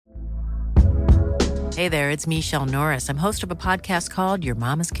Hey there, it's Michelle Norris. I'm host of a podcast called Your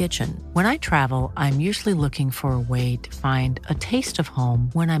Mama's Kitchen. When I travel, I'm usually looking for a way to find a taste of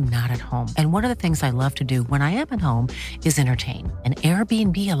home when I'm not at home. And one of the things I love to do when I am at home is entertain. And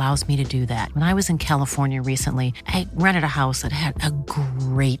Airbnb allows me to do that. When I was in California recently, I rented a house that had a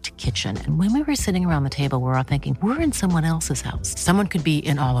great kitchen. And when we were sitting around the table, we were all thinking, we're in someone else's house. Someone could be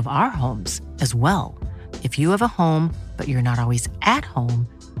in all of our homes as well. If you have a home, but you're not always at home,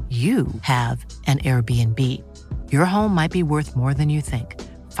 you have an Airbnb. Your home might be worth more than you think.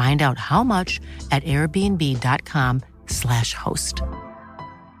 Find out how much at airbnb.com/host.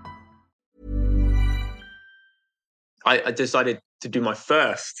 I decided to do my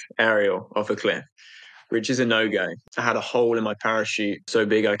first aerial off a cliff, which is a no-go. I had a hole in my parachute so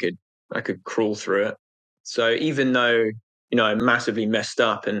big I could crawl through it. So even though, I massively messed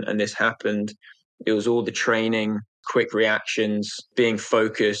up and this happened, it was all the training, quick reactions, being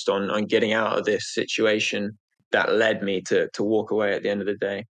focused on getting out of this situation that led me to walk away at the end of the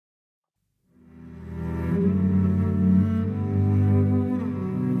day.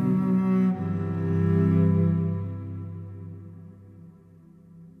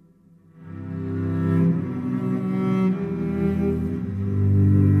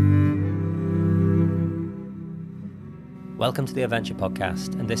 Welcome to the Adventure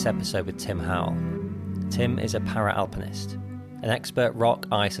Podcast and this episode with Tim Howell. Tim is a para-alpinist. An expert rock,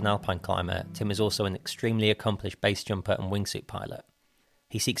 ice and alpine climber, Tim is also an extremely accomplished base jumper and wingsuit pilot.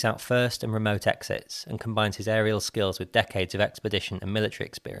 He seeks out first and remote exits and combines his aerial skills with decades of expedition and military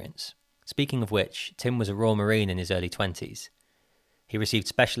experience. Speaking of which, Tim was a Royal Marine in his early 20s. He received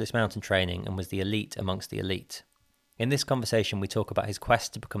specialist mountain training and was the elite amongst the elite. In this conversation, we talk about his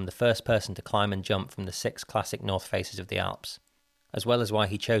quest to become the first person to climb and jump from the 6 classic north faces of the Alps, as well as why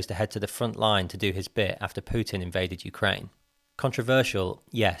he chose to head to the front line to do his bit after Putin invaded Ukraine. Controversial,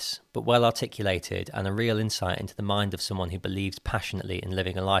 yes, but well articulated and a real insight into the mind of someone who believes passionately in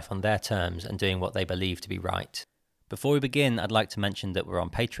living a life on their terms and doing what they believe to be right. Before we begin, I'd like to mention that we're on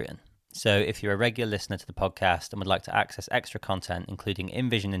Patreon. So if you're a regular listener to the podcast and would like to access extra content, including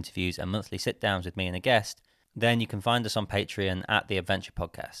in-vision interviews and monthly sit-downs with me and a guest, then you can find us on Patreon at The Adventure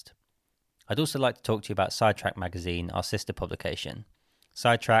Podcast. I'd also like to talk to you about Sidetracked magazine, our sister publication.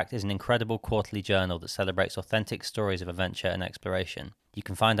 Sidetracked is an incredible quarterly journal that celebrates authentic stories of adventure and exploration. You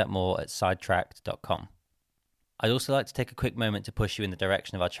can find out more at sidetracked.com. I'd also like to take a quick moment to push you in the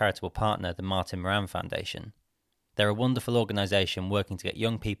direction of our charitable partner, the Martin Moran Foundation. They're a wonderful organisation working to get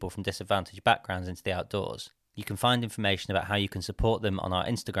young people from disadvantaged backgrounds into the outdoors. You can find information about how you can support them on our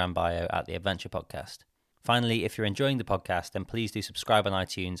Instagram bio at The Adventure Podcast. Finally, if you're enjoying the podcast, then please do subscribe on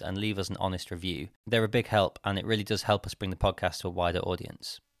iTunes and leave us an honest review. They're a big help, and it really does help us bring the podcast to a wider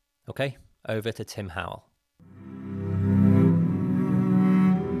audience. Okay, over to Tim Howell.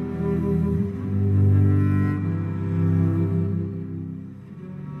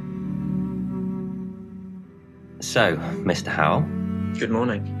 So, Mr. Howell. Good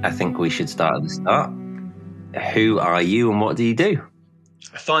morning. I think we should start at the start. Who are you and what do you do?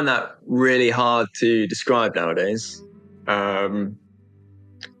 I find that really hard to describe nowadays. I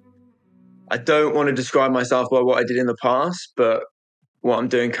don't want to describe myself by what I did in the past, but what I'm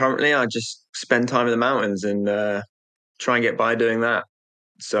doing currently, I just spend time in the mountains and try and get by doing that.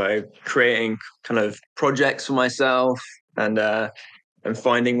 So creating kind of projects for myself and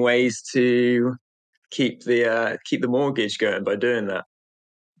finding ways to keep the mortgage going by doing that.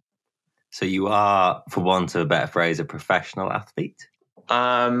 So you are, for want of a better phrase, a professional athlete?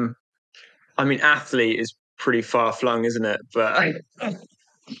 I mean, athlete is pretty far flung, isn't it? But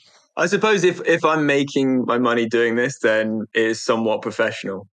I suppose if I'm making my money doing this, then it is somewhat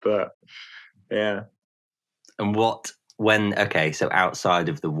professional. But yeah. And so outside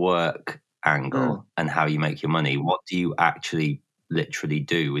of the work angle and how you make your money, what do you actually literally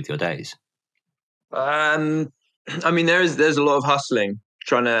do with your days? I mean, there's a lot of hustling,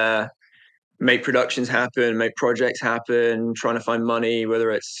 trying to make productions happen, make projects happen, trying to find money, whether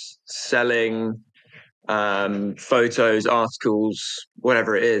it's selling photos, articles,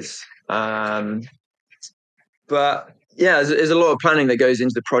 whatever it is. But yeah, there's a lot of planning that goes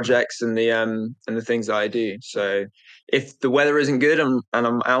into the projects and the things that I do. So if the weather isn't good and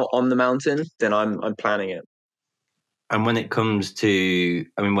I'm out on the mountain, then I'm planning it. And when it comes to,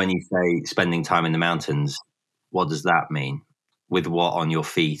 when you say spending time in the mountains, what does that mean? With what, on your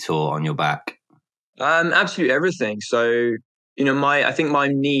feet or on your back? Absolutely everything. So, I think my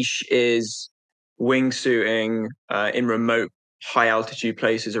niche is wingsuiting in remote, high altitude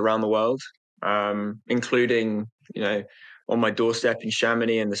places around the world, including, on my doorstep in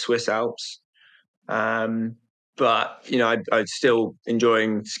Chamonix in the Swiss Alps. but I'd still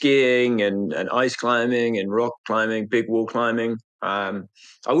enjoying skiing and ice climbing and rock climbing, big wall climbing. I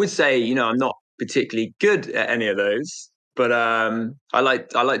would say, I'm not particularly good at any of those, but I like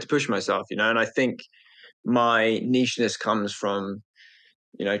to push myself, and I think my nicheness comes from,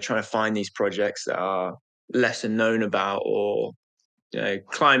 trying to find these projects that are lesser known about, or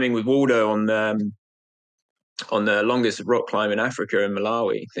climbing with Waldo on the longest rock climb in Africa in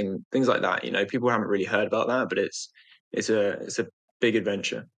Malawi, things like that. People haven't really heard about that, but it's a big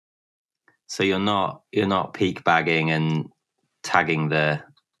adventure. So you're not peak bagging and tagging the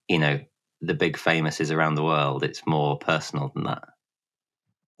big famouses around the world. It's more personal than that.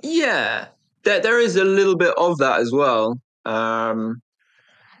 Yeah, there is a little bit of that as well.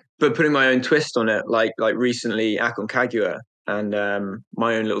 But putting my own twist on it, like recently Aconcagua, and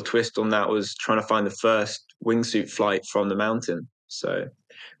my own little twist on that was trying to find the first wingsuit flight from the mountain. So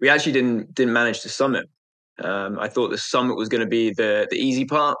we actually didn't manage to summit. I thought the summit was going to be the easy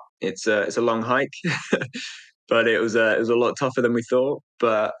part. It's a long hike, but it was a lot tougher than we thought.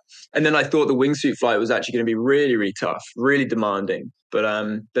 And then I thought the wingsuit flight was actually going to be really, really tough, really demanding. But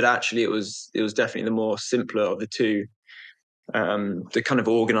actually it was definitely the more simpler of the two. To kind of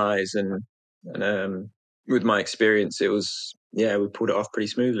organize and with my experience, it was, we pulled it off pretty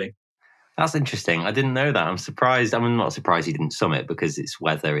smoothly. That's interesting. I didn't know that. I'm surprised. I'm not surprised you didn't summit, because it's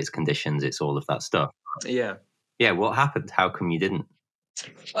weather, it's conditions, it's all of that stuff. Yeah. What happened? How come you didn't?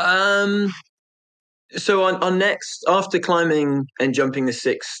 So on next, after climbing and jumping the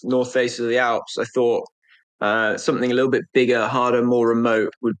 6 north faces of the Alps, I thought something a little bit bigger, harder, more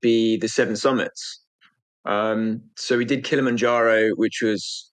remote would be the 7 summits. So we did Kilimanjaro, which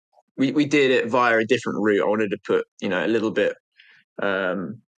was, we did it via a different route. I wanted to put, a little bit,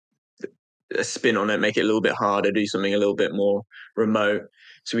 a spin on it, make it a little bit harder, do something a little bit more remote.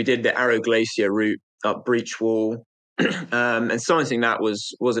 So we did the Arrow Glacier route up Breach Wall. And summiting that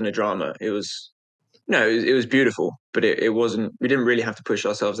wasn't a drama. It was, it was beautiful, but it wasn't, we didn't really have to push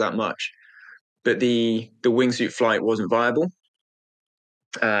ourselves that much. But the wingsuit flight wasn't viable.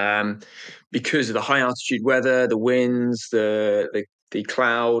 Because of the high altitude weather, the winds, the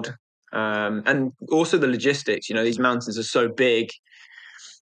cloud, and also the logistics. These mountains are so big.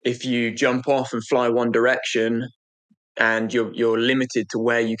 If you jump off and fly one direction, and you're limited to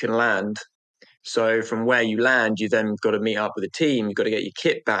where you can land. So from where you land, you then got to meet up with a team. You've got to get your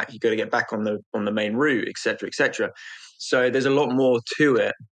kit back. You've got to get back on the main route, et cetera, et cetera. So there's a lot more to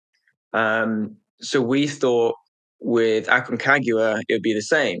it. So we thought with Aconcagua, it would be the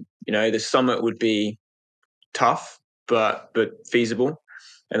same. The summit would be tough, but feasible.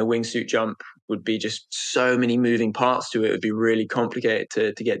 And the wingsuit jump would be just so many moving parts to it. It would be really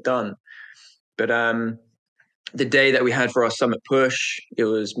complicated to get done. But the day that we had for our summit push, it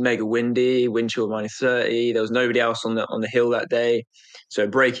was mega windy, wind chill -30. There was nobody else on the hill that day. So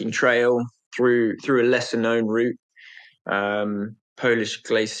breaking trail through a lesser known route, Polish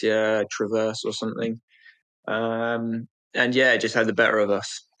Glacier Traverse or something. And it just had the better of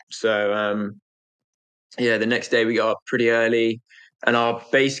us. So the next day we got up pretty early, and our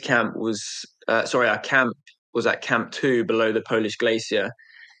base camp was our camp was at Camp 2 below the Polish Glacier.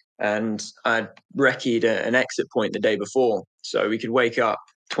 And I'd recce'd an exit point the day before, so we could wake up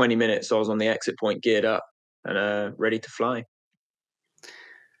 20 minutes. I was on the exit point, geared up and ready to fly.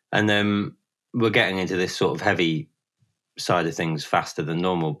 And then we're getting into this sort of heavy side of things faster than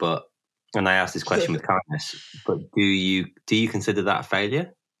normal, and I asked this question with kindness, but do you consider that a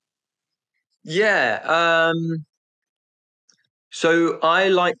failure? Yeah. So I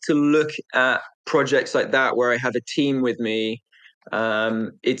like to look at projects like that where I have a team with me.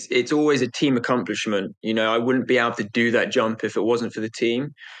 It's always a team accomplishment. I wouldn't be able to do that jump if it wasn't for the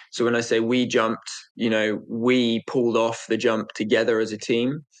team. So when I say we jumped, we pulled off the jump together as a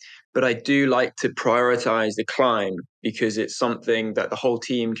team. But I do like to prioritize the climb, because it's something that the whole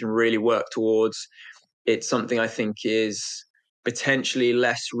team can really work towards. It's something I think is potentially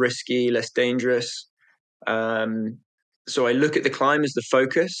less risky, less dangerous. So I look at the climb as the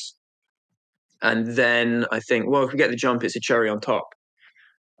focus. And then I think, well, if we get the jump, it's a cherry on top.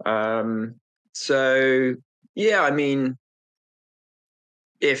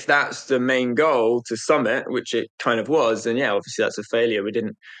 If that's the main goal, to summit, which it kind of was, then obviously that's a failure. We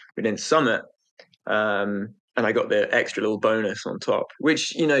didn't summit. And I got the extra little bonus on top,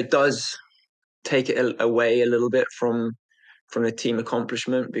 which, does take it away a little bit from the team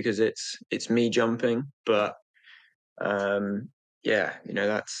accomplishment, because it's me jumping. But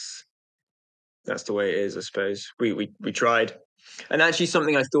that's the way it is, I suppose. We tried. And actually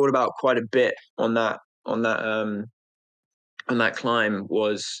something I thought about quite a bit on that climb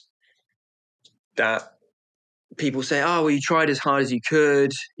was that people say, oh, well, you tried as hard as you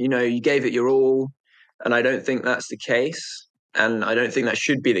could, you gave it your all. And I don't think that's the case. And I don't think that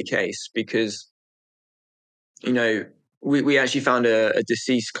should be the case because, we actually found a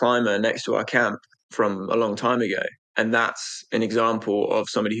deceased climber next to our camp from a long time ago. And that's an example of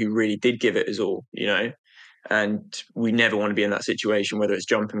somebody who really did give it his all, and we never want to be in that situation, whether it's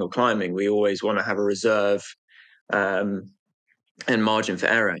jumping or climbing. We always want to have a reserve and margin for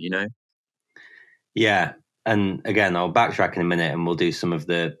error, Yeah. And again, I'll backtrack in a minute and we'll do some of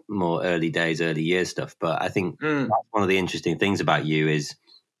the more early years stuff. But I think that's one of the interesting things about you is,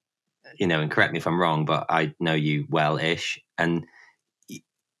 and correct me if I'm wrong, but I know you well-ish. And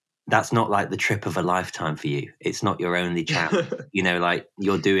that's not like the trip of a lifetime for you. It's not your only challenge. Like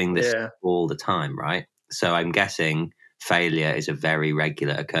you're doing this all the time, right? So I'm guessing failure is a very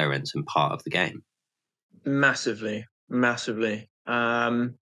regular occurrence and part of the game. Massively.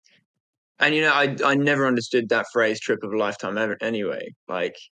 And I never understood that phrase "trip of a lifetime" ever. Anyway,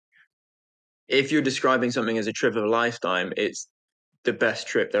 like if you're describing something as a trip of a lifetime, it's the best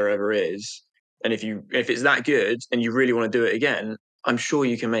trip there ever is. And if it's that good and you really want to do it again, I'm sure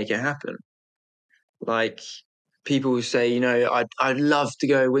you can make it happen. Like people who say, I'd love to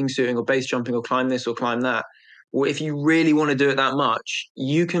go wingsuiting or base jumping or climb this or climb that. Well, if you really want to do it that much,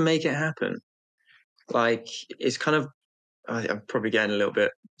 you can make it happen. Like it's kind of, I'm probably getting a little bit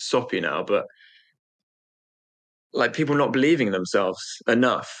soppy now, but like people not believing in themselves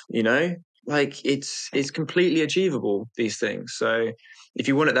enough, like it's completely achievable, these things. So if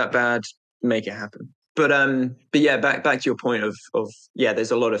you want it that bad, make it happen. But yeah, back to your point of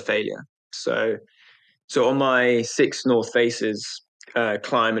there's a lot of failure. So on my 6 North Faces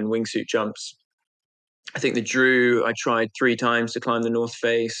climb and wingsuit jumps, I think the Drew I tried 3 times to climb the North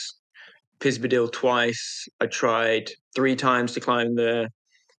Face, Pisbadil twice. I tried 3 times to climb the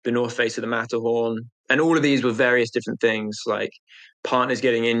North Face of the Matterhorn. And all of these were various different things, like partners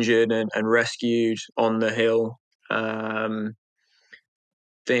getting injured and rescued on the hill,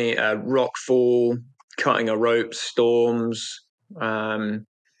 the rock fall, cutting a rope, storms. And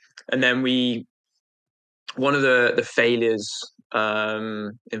then one of the failures,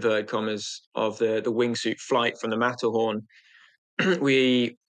 inverted commas, of the wingsuit flight from the Matterhorn,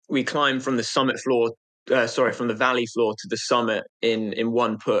 we climbed from the summit floor, from the valley floor to the summit in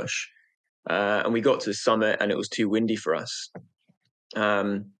one push. And we got to the summit and it was too windy for us.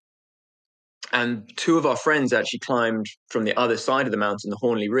 And 2 of our friends actually climbed from the other side of the mountain, the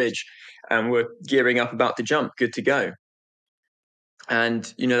Hornley Ridge, and were gearing up about to jump, good to go.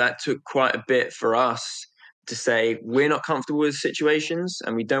 And, that took quite a bit for us to say, we're not comfortable with situations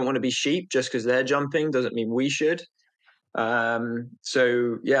and we don't want to be sheep. Just because they're jumping doesn't mean we should.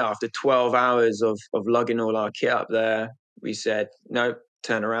 So yeah, after 12 hours of lugging all our kit up there, we said, no,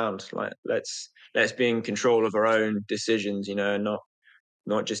 turn around. Like, let's be in control of our own decisions, and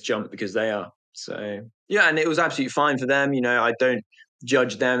not just jump because they are. So yeah, and it was absolutely fine for them. I don't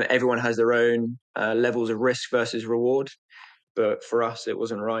judge them. Everyone has their own levels of risk versus reward. But for us, it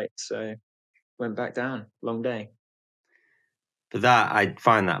wasn't right. So went back down. Long day. But I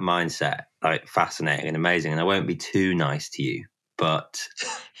find that mindset like fascinating and amazing. And I won't be too nice to you, but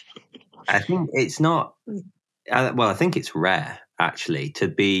I think it's not. Well, I think it's rare actually to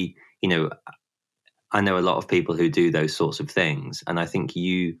be. I know a lot of people who do those sorts of things, and I think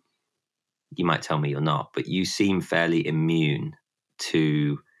you might tell me you're not, but you seem fairly immune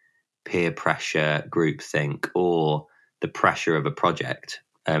to peer pressure, groupthink, or the pressure of a project,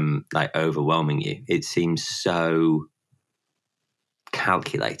 like overwhelming you. It seems so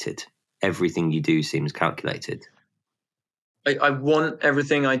calculated. Everything you do seems calculated. I want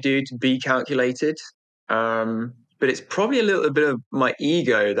everything I do to be calculated, but it's probably a little bit of my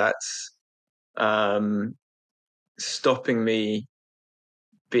ego that's stopping me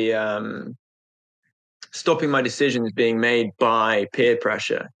stopping my decisions being made by peer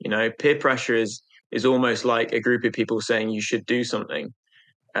pressure. Peer pressure is almost like a group of people saying you should do something,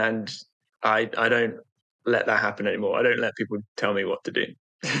 and I don't let that happen anymore. I don't let people tell me what to do.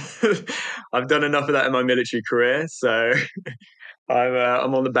 I've done enough of that in my military career, so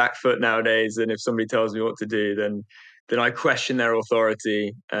I'm on the back foot nowadays. And if somebody tells me what to do, then I question their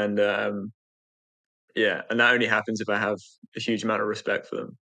authority, and and that only happens if I have a huge amount of respect for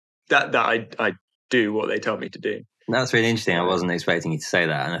them. That I do what they tell me to do. That's really interesting. I wasn't expecting you to say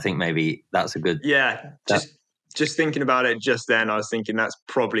that, and I think maybe that's a good. Yeah, just thinking about it just then, I was thinking that's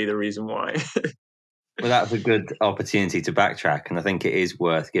probably the reason why. Well, that's a good opportunity to backtrack, and I think it is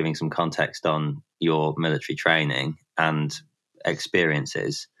worth giving some context on your military training and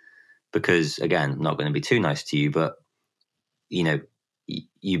experiences, because again, I'm not going to be too nice to you, but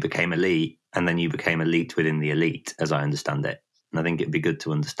you became elite and then you became elite within the elite, as I understand it. And I think it'd be good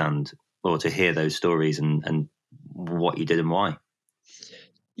to understand or to hear those stories and what you did and why.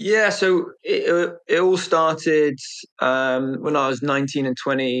 Yeah, so it all started when I was 19 and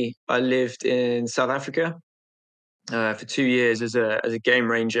 20. I lived in South Africa for 2 years as a game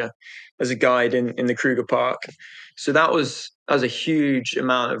ranger, as a guide in the Kruger Park. So that was a huge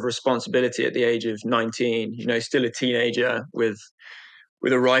amount of responsibility at the age of 19. Still a teenager with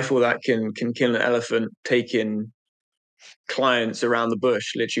a rifle that can kill an elephant, taking clients around the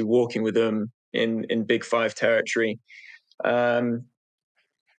bush, literally walking with them in Big Five territory.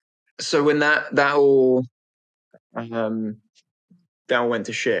 So when that all went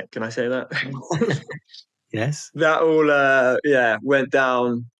to shit, can I say that? Yes. That all went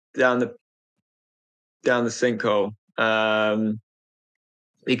down the sinkhole,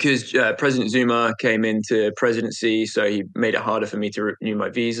 because President Zuma came into presidency, so he made it harder for me to renew my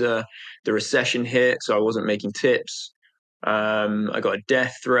visa. The recession hit, so I wasn't making tips. I got a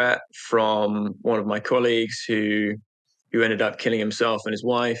death threat from one of my colleagues who ended up killing himself and his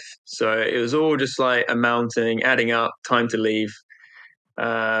wife. So it was all just like a mounting, adding up, time to leave.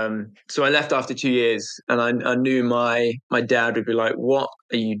 So I left after 2 years, and I knew my dad would be like, "What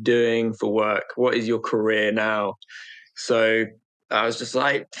are you doing for work? What is your career now?" So I was just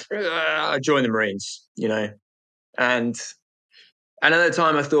like, I joined the Marines, and at the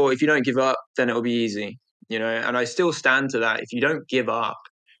time I thought, if you don't give up, then it'll be easy, and I still stand to that. If you don't give up,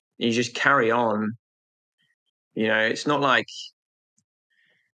 you just carry on. It's not like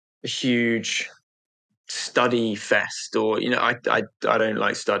a huge study fest, or I don't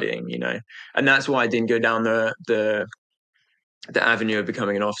like studying, and that's why I didn't go down the avenue of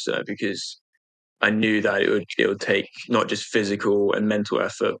becoming an officer, because I knew that it would take not just physical and mental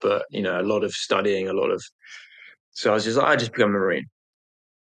effort, but a lot of studying, so I was just like, I just become a Marine.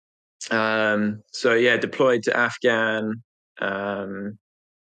 So yeah, deployed to Afghan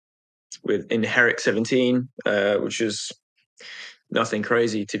in Herrick 17, which was nothing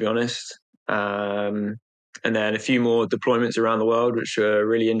crazy, to be honest. And then a few more deployments around the world, which were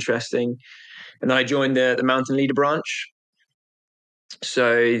really interesting. And then I joined the Mountain Leader branch.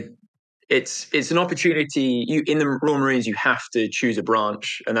 So it's an opportunity. In the Royal Marines, you have to choose a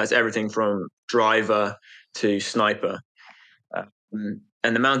branch, and that's everything from driver to sniper.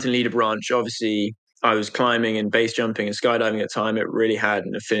 And the Mountain Leader branch, obviously, I was climbing and base jumping and skydiving at the time. It really had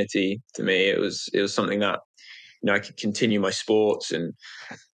an affinity to me. It was something that I could continue my sports,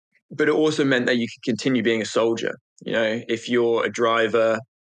 but it also meant that you could continue being a soldier. If you're a driver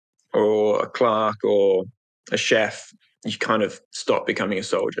or a clerk or a chef, you kind of stop becoming a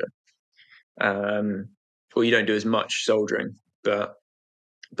soldier, or you don't do as much soldiering. But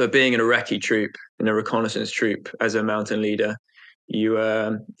being in a recce troop, in a reconnaissance troop as a mountain leader,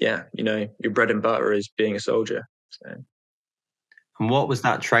 your bread and butter is being a soldier. So. And what was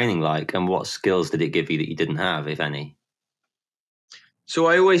that training like, and what skills did it give you that you didn't have, if any? So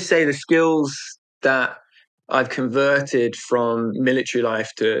I always say the skills that I've converted from military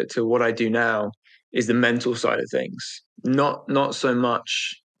life to what I do now is the mental side of things, not so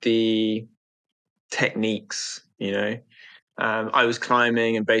much the techniques. I was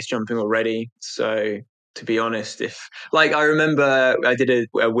climbing and base jumping already, so to be honest, I remember I did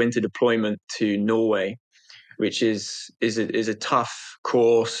a winter deployment to Norway, which is a tough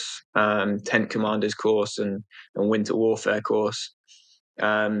course, tent commanders course and winter warfare course.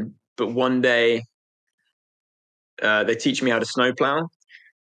 But one day they teach me how to snowplow,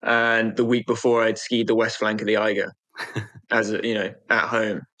 and the week before I'd skied the west flank of the Eiger at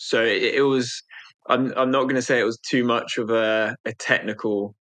home. So it was. I'm not going to say it was too much of a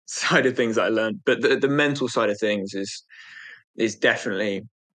technical side of things that I learned, but the mental side of things is definitely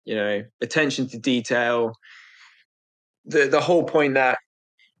attention to detail. The whole point that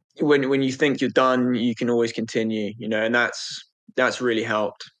when you think you're done, you can always continue, and that's really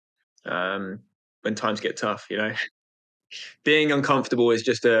helped when times get tough. Being uncomfortable is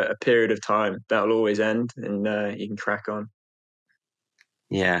just a period of time that will always end, and you can crack on.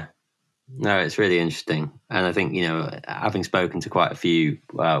 Yeah, no, it's really interesting, and I think having spoken to quite a few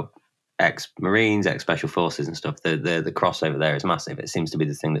ex-Marines, ex-Special Forces and stuff, the crossover there is massive. It seems to be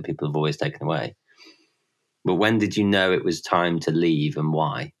the thing that people have always taken away. But when did you know it was time to leave, and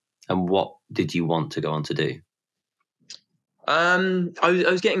why? And what did you want to go on to do? I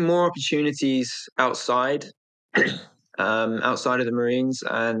was getting more opportunities outside of the Marines,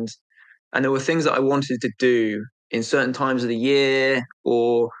 and there were things that I wanted to do in certain times of the year,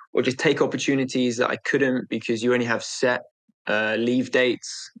 or just take opportunities that I couldn't, because you only have set leave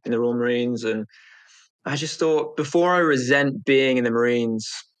dates in the Royal Marines. And I just thought, before I resent being in the Marines,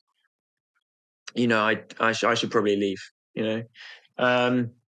 I should probably leave.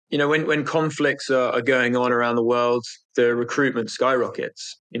 When conflicts are going on around the world, the recruitment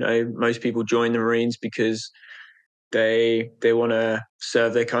skyrockets. Most people join the Marines because they want to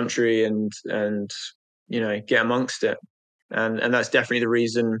serve their country and get amongst it, and that's definitely the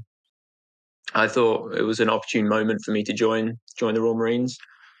reason I thought it was an opportune moment for me to join the Royal Marines.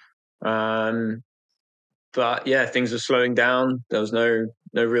 But yeah, things were slowing down. There was no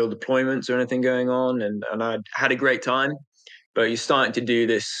real deployments or anything going on, and I had a great time. But you're starting to do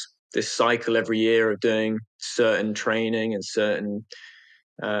this cycle every year of doing certain training and certain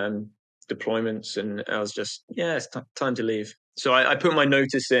deployments, and I was just, it's time to leave. So I put my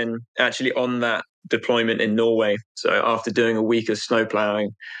notice in actually on that deployment in Norway. So after doing a week of snow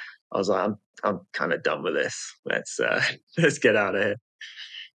plowing, I was like, I'm kind of done with this. Let's get out of here.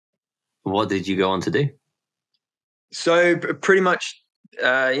 What did you go on to do? So pretty much,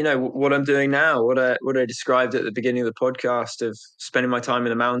 what I'm doing now, what I described at the beginning of the podcast, of spending my time in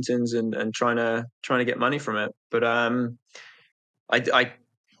the mountains and trying to get money from it. But I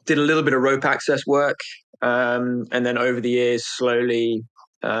did a little bit of rope access work, and then over the years, slowly,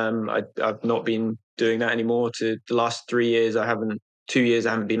 I've not been doing that anymore. To the last 2 years, I haven't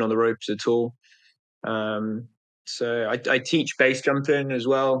been on the ropes at all. So I teach base jumping as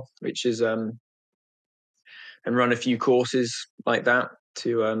well, which is and run a few courses like that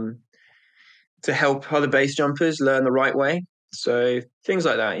to help other base jumpers learn the right way. So things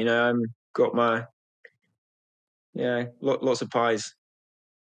like that, got my lots of pies.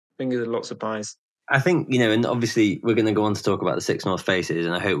 Fingers and lots of pies. I think, and obviously we're going to go on to talk about the 6 North Faces,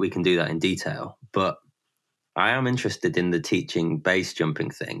 and I hope we can do that in detail. But I am interested in the teaching base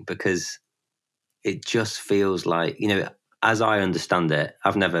jumping thing, because it just feels like, as I understand it,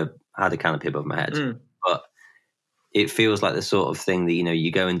 I've never had a canopy above my head, but it feels like the sort of thing that,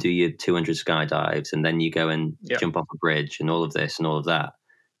 you go and do your 200 skydives, and then you go and jump off a bridge and all of this and all of that.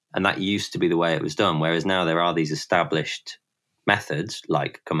 And that used to be the way it was done. Whereas now there are these established methods,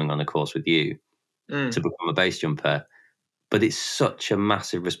 like coming on a course with you to become a base jumper. But it's such a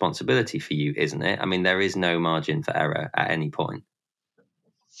massive responsibility for you, isn't it? I mean, there is no margin for error at any point.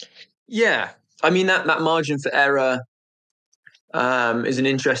 Yeah. I mean, that margin for error is an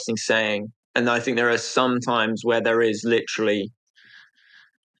interesting saying. And I think there are some times where there is literally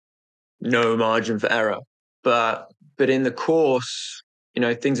no margin for error. But in the course,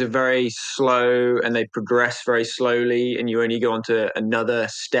 things are very slow and they progress very slowly, and you only go on to another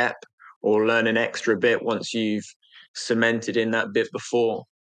step or learn an extra bit once you've cemented in that bit before.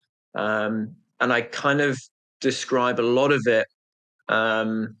 And I kind of describe a lot of it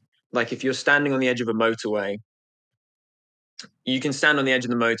like if you're standing on the edge of a motorway, you can stand on the edge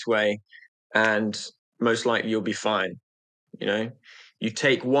of the motorway and most likely you'll be fine. You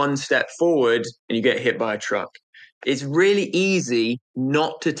take one step forward and you get hit by a truck. It's really easy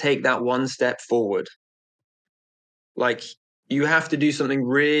not to take that one step forward. Like, you have to do something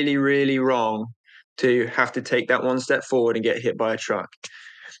really, really wrong to have to take that one step forward and get hit by a truck.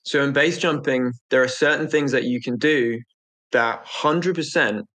 So in base jumping, there are certain things that you can do that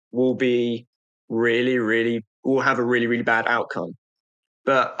 100% will be really, really, will have a really, really bad outcome.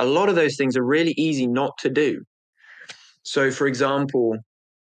 But a lot of those things are really easy not to do. So for example,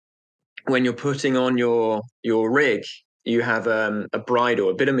 when you're putting on your rig, you have a bridle,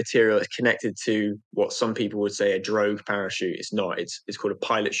 a bit of material that's connected to what some people would say a drogue parachute. It's not. It's called a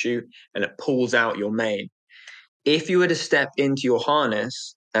pilot chute, and it pulls out your main. If you were to step into your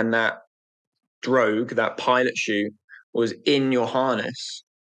harness and that drogue, that pilot chute, was in your harness,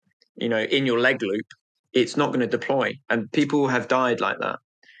 in your leg loop, it's not going to deploy. And people have died like that.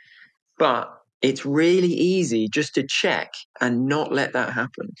 But it's really easy just to check and not let that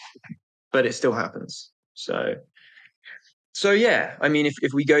happen. But it still happens. So yeah, I mean,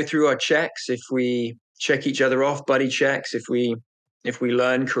 if we go through our checks, if we check each other off, buddy checks, if we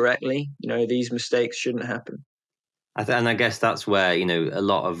learn correctly, these mistakes shouldn't happen. And I guess that's where, a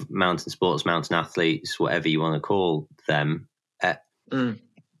lot of mountain sports, mountain athletes, whatever you want to call them,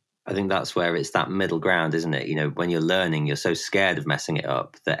 I think that's where it's that middle ground, isn't it? When you're learning, you're so scared of messing it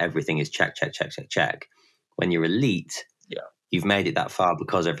up that everything is check, check, check, check, check. When you're elite, you've made it that far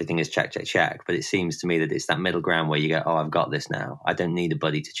because everything is check, check, check. But it seems to me that it's that middle ground where you go, oh, I've got this now. I don't need a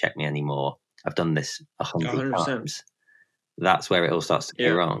buddy to check me anymore. I've done this 100 times. That's where it all starts to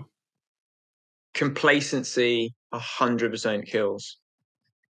go wrong. Complacency 100% kills.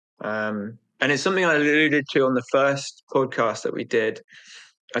 And it's something I alluded to on the first podcast that we did.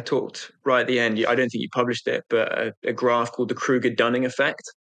 I talked right at the end, I don't think you published it, but a graph called the Kruger-Dunning effect.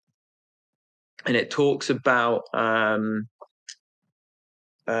 And it talks about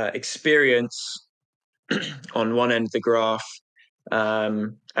experience on one end of the graph,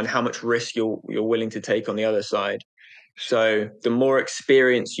 and how much risk you're willing to take on the other side. So the more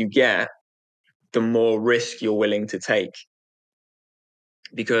experience you get, the more risk you're willing to take.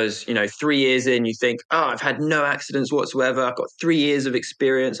 Because, 3 years in, you think, oh, I've had no accidents whatsoever. I've got 3 years of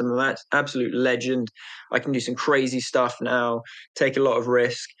experience. I'm an absolute legend. I can do some crazy stuff now, take a lot of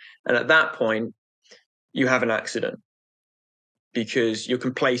risk. And at that point, you have an accident because you're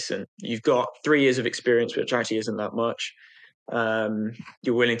complacent. You've got 3 years of experience, which actually isn't that much.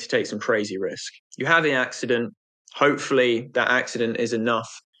 You're willing to take some crazy risk. You have an accident. Hopefully that accident is enough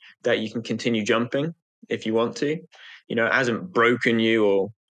that you can continue jumping if you want to. It hasn't broken you or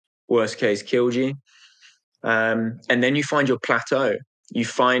worst case killed you. And then you find your plateau. You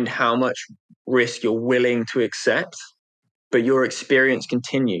find how much risk you're willing to accept, but your experience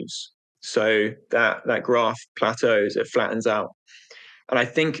continues. So that graph plateaus, it flattens out. And I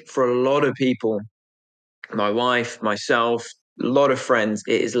think for a lot of people, my wife, myself, a lot of friends,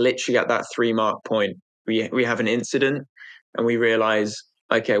 it is literally at that 3-mark point. We have an incident and we realize,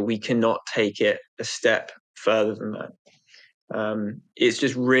 okay, we cannot take it a step further than that. It's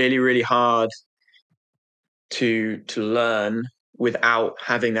just really, really hard to learn without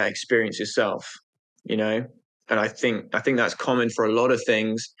having that experience yourself, And I think that's common for a lot of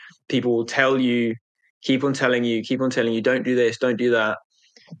things. People will tell you, keep on telling you, don't do this, don't do that.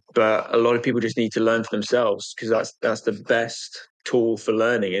 But a lot of people just need to learn for themselves, because that's the best tool for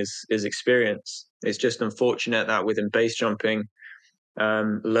learning is experience. It's just unfortunate that within base jumping,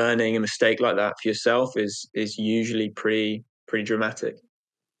 learning a mistake like that for yourself is usually pretty dramatic.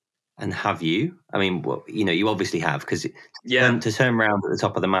 And have you? I mean, well, you obviously have, because to turn around at the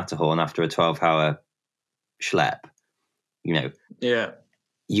top of the Matterhorn after a 12-hour schlep,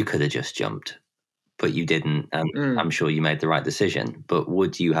 you could have just jumped, but you didn't. And I'm sure you made the right decision. But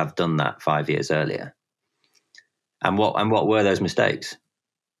would you have done that 5 years earlier? And what were those mistakes?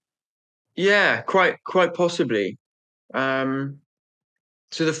 Yeah, quite possibly.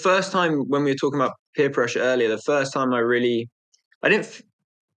 So the first time, when we were talking about peer pressure earlier, the first time I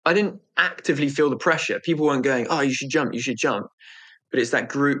didn't actively feel the pressure. People weren't going, oh, you should jump. But it's that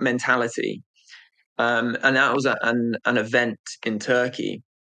group mentality. And that was an event in Turkey.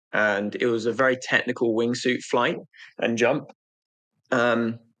 And it was a very technical wingsuit flight and jump.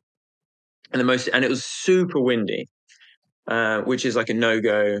 And it was super windy, which is like a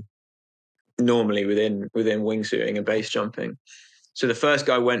no-go normally within wingsuiting and base jumping. So the first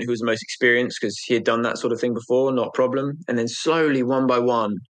guy went, who was the most experienced, because he had done that sort of thing before, not a problem. And then slowly, one by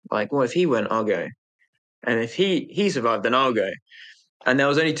one, like, well, if he went, I'll go. And if he survived, then I'll go. And there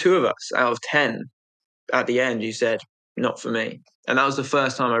was only 2 of us out of 10 at the end who said, not for me. And that was the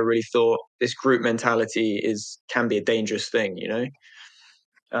first time I really thought this group mentality can be a dangerous thing,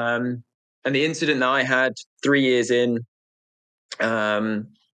 And the incident that I had 3 years in,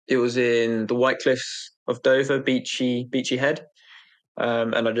 it was in the White Cliffs of Dover, Beachy Head.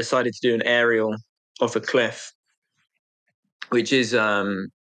 And I decided to do an aerial off a cliff, which is,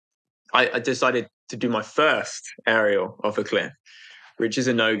 I decided to do my first aerial off a cliff, which is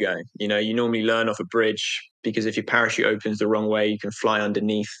a no-go. You normally learn off a bridge, because if your parachute opens the wrong way, you can fly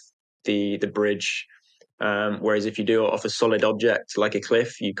underneath the bridge. Whereas if you do it off a solid object like a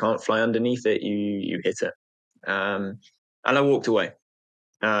cliff, you can't fly underneath it, you hit it. And I walked away.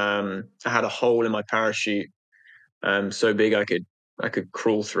 I had a hole in my parachute, so big I could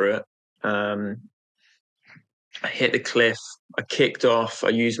crawl through it. I hit the cliff, I kicked off, I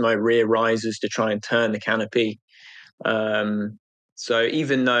used my rear risers to try and turn the canopy. So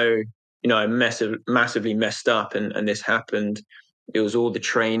even though, I massively messed up and this happened, it was all the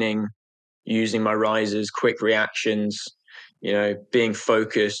training, using my risers, quick reactions, being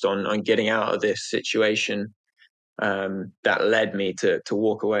focused on getting out of this situation, that led me to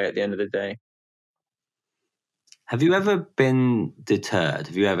walk away at the end of the day. Have you ever been deterred?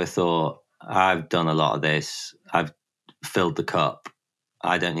 Have you ever thought, I've done a lot of this, I've filled the cup,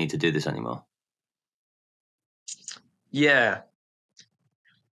 I don't need to do this anymore? Yeah.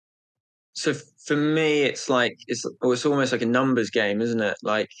 So for me, it's almost like a numbers game, isn't it?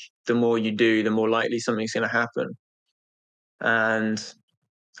 Like, the more you do, the more likely something's going to happen. And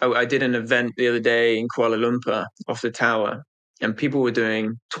I did an event the other day in Kuala Lumpur off the tower, and people were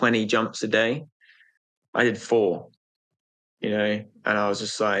doing 20 jumps a day. I did 4, and I was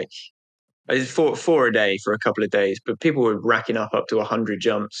just like, I did four a day for a couple of days, but people were racking up to 100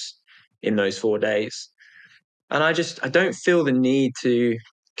 jumps in those 4 days. And I don't feel the need to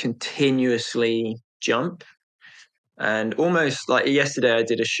continuously jump. And almost like yesterday, I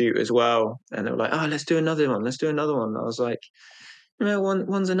did a shoot as well, and they were like, oh, let's do another one. I was like,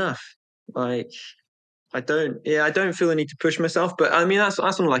 one's enough. Like, I don't feel the need to push myself, but I mean, that's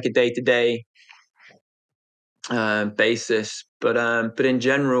on like a day-to-day basis. But in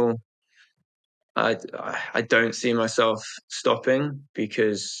general, I don't see myself stopping,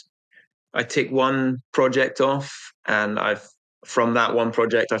 because I tick one project off, and from that one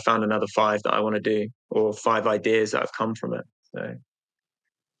project, I found another 5 that I want to do, or 5 ideas that have come from it.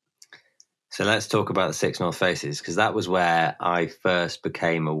 So let's talk about the 6 North Faces, because that was where I first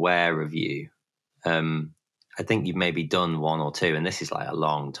became aware of you. I think you've maybe done 1 or 2, and this is like a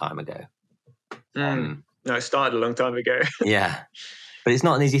long time ago. No, it started a long time ago. Yeah, but it's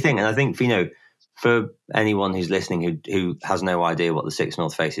not an easy thing. And I think, for anyone who's listening who has no idea what the 6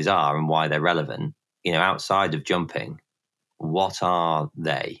 North Faces are and why they're relevant, outside of jumping, what are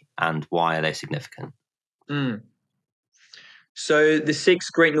they and why are they significant? So the 6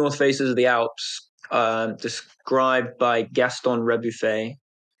 Great North Faces of the Alps, described by Gaston Rebuffet,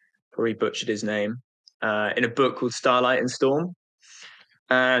 probably butchered his name, in a book called Starlight and Storm.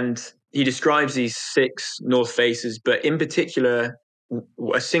 And he describes these 6 North Faces, but in particular,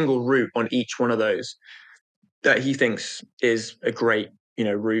 a single route on each one of those that he thinks is a great,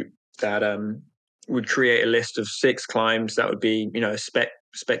 route that would create a list of 6 climbs that would be, a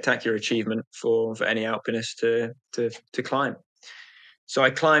spectacular achievement for any alpinist to climb. So I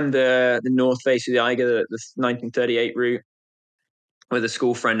climbed the north face of the Eiger, the 1938 route, with a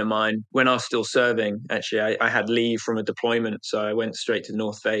school friend of mine when I was still serving. Actually, I had leave from a deployment, so I went straight to the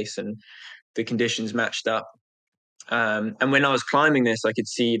north face, and the conditions matched up. And when I was climbing this, I could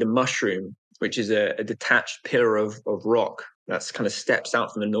see the mushroom, which is a detached pillar of rock that's kind of steps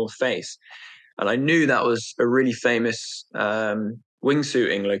out from the north face. And I knew that was a really famous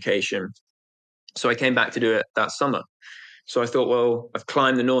wingsuiting location. So I came back to do it that summer. So I thought, well, I've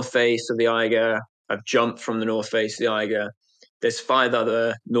climbed the north face of the Eiger. I've jumped from the north face of the Eiger. There's 5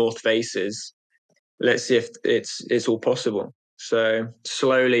 other north faces. Let's see if it's all possible. So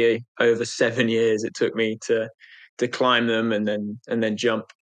slowly, over 7 years, it took me to climb them and then jump.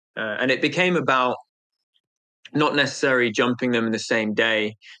 And it became about not necessarily jumping them in the same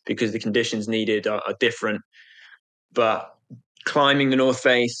day, because the conditions needed are different, but climbing the north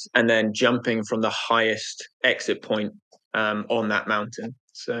face and then jumping from the highest exit point on that mountain.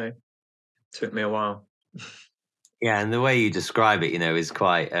 So it took me a while. Yeah, and the way you describe it, is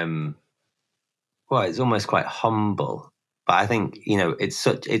quite, it's almost quite humble. But I think, it's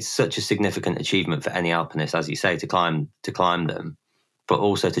such a significant achievement for any alpinist, as you say, to climb them, but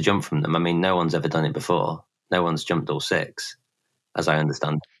also to jump from them. I mean, no one's ever done it before. No one's jumped all 6, as I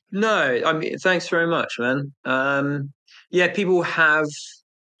understand. No, I mean, thanks very much, man. Yeah, people have,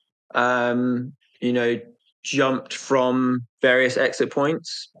 jumped from various exit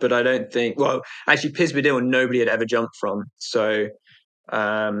points, but I don't think, well, actually Pisbadil nobody had ever jumped from. So,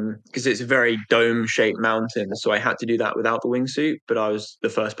 because it's a very dome-shaped mountain, so I had to do that without the wingsuit, but I was the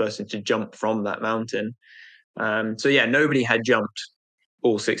first person to jump from that mountain. So yeah, nobody had jumped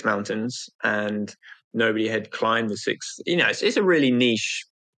all 6 mountains, and nobody had climbed the 6. It's a really niche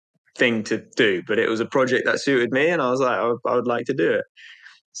thing to do, but it was a project that suited me, and I was like, I would like to do it.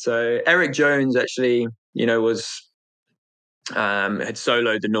 So Eric Jones actually, was had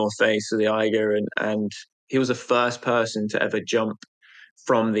soloed the north face of the Eiger, and he was the first person to ever jump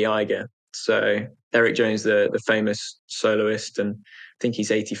from the Eiger. So Eric Jones, the famous soloist, and I think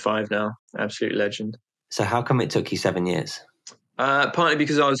he's 85 now, absolute legend. So how come it took you 7 years? Partly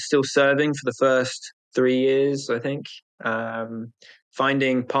because I was still serving for the first 3 years, I think.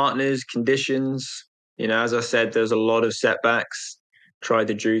 Finding partners, conditions, as I said, there's a lot of setbacks. Tried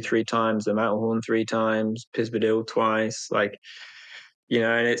the Drew 3 times, the Matterhorn 3 times, Pisbadil twice.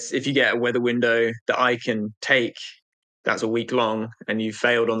 And it's, if you get a weather window that I can take, that's a week long, and you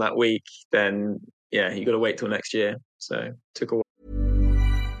failed on that week, then yeah, you got to wait till next year. So it took a while.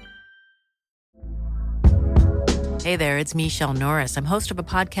 Hey there, it's Michelle Norris. I'm host of a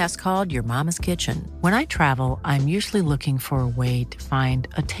podcast called Your Mama's Kitchen. When I travel, I'm usually looking for a way to find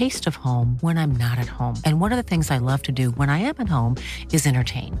a taste of home when I'm not at home. And one of the things I love to do when I am at home is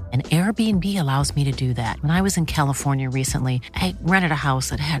entertain. And Airbnb allows me to do that. When I was in California recently, I rented a house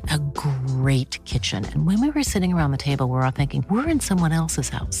that had a great kitchen. And when we were sitting around the table, we were all thinking, we're in someone else's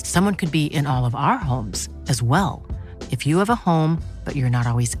house. Someone could be in all of our homes as well. If you have a home, but you're not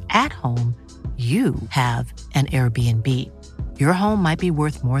always at home, you have an Airbnb. Your home might be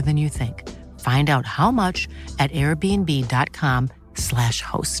worth more than you think. Find out how much at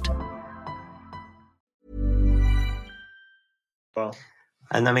airbnb.com/host. Well,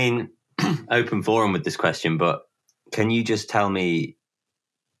 And I mean, open forum with this question, but can you just tell me,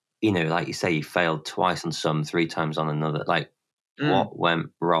 like you say, you failed twice on some, 3 times on another. Like, What went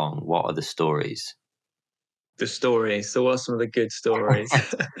wrong? What are the stories? The stories. So what are some of the good stories?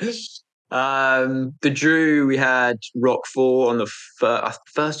 The Drew, we had rock 4 on the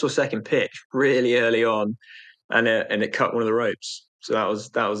first or second pitch really early on, and it cut one of the ropes. So that was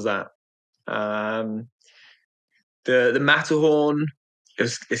that. The Matterhorn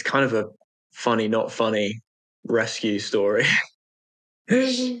is kind of a funny, not funny rescue story.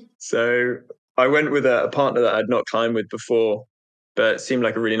 So I went with a partner that I'd not climbed with before, but seemed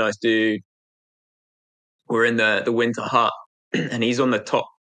like a really nice dude. We're in the winter hut, and he's on the top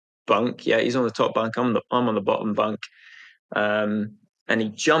bunk. Yeah, he's on the top bunk. I'm on the bottom bunk. And he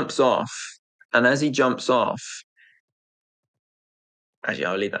jumps off. And as he jumps off, actually,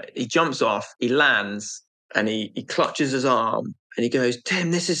 I'll leave that. He jumps off. He lands, and he clutches his arm, and he goes,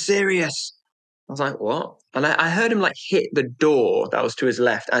 "Tim, this is serious." I was like, "What?" And I heard him like hit the door that was to his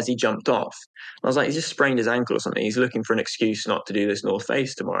left as he jumped off. I was like, "He just sprained his ankle or something. He's looking for an excuse not to do this North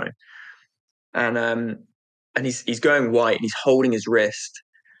Face tomorrow." And he's going white, and he's holding his wrist,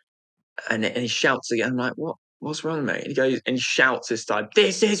 and he shouts again. I'm like, what's wrong, mate? And he goes and he shouts this time,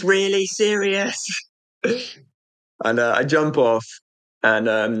 "This is really serious." And I jump off, and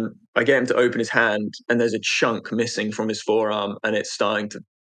I get him to open his hand, and there's a chunk missing from his forearm, and it's starting to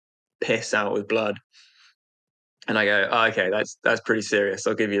piss out with blood. And I go, "Oh, okay, that's pretty serious.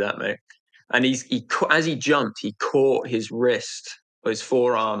 I'll give you that, mate." And as he jumped, he caught his wrist or his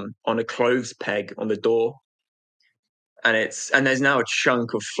forearm on a clothes peg on the door, and there's now a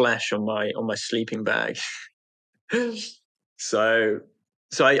chunk of flesh on my sleeping bag. So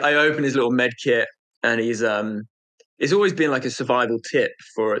I open his little med kit, and it's always been like a survival tip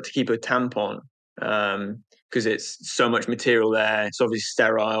to keep a tampon, because it's so much material there. It's obviously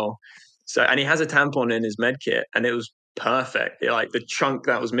sterile. So, and he has a tampon in his med kit, and it was perfect. Like the chunk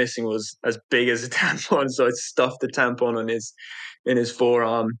that was missing was as big as a tampon. So I stuffed the tampon in his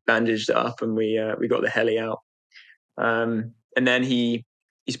forearm, bandaged it up, and we got the heli out. And then he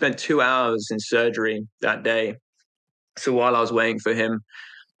spent 2 hours in surgery that day. So while I was waiting for him,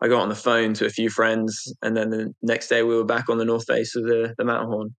 I got on the phone to a few friends, and then the next day we were back on the north face of the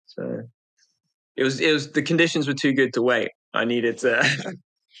Matterhorn. So it was the conditions were too good to wait. I needed to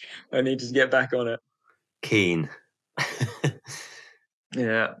get back on it. Keen.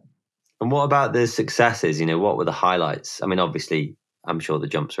 Yeah. And what about the successes? What were the highlights? I mean, obviously, I'm sure the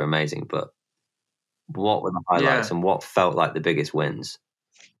jumps are amazing, but what were the highlights and what felt like the biggest wins?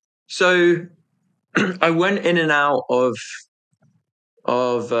 So I went in and out of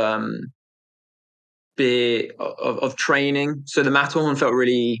training. So the Matterhorn felt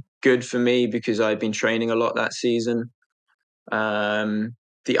really good for me because I'd been training a lot that season.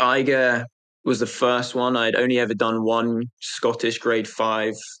 The Eiger was the first one. I'd only ever done one Scottish grade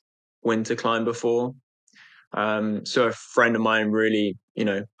 5 winter climb before. So a friend of mine really,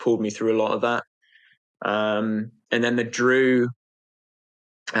 pulled me through a lot of that. And then the Drew,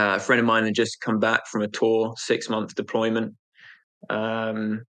 a friend of mine had just come back from a tour, 6-month deployment.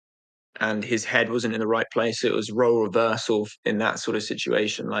 And his head wasn't in the right place. It was role reversal in that sort of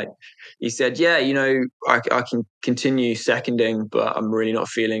situation. Like he said, "Yeah, I can continue seconding, but I'm really not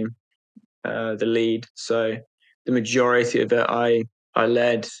feeling the lead." So the majority of it, I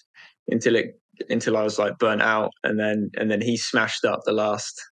led until I was like burnt out, and then he smashed up the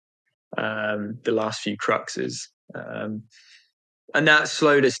last few cruxes, and that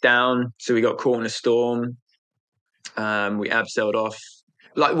slowed us down. So we got caught in a storm. We abseiled off.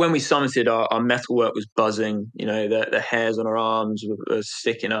 Like when we summited, our metalwork was buzzing. The hairs on our arms were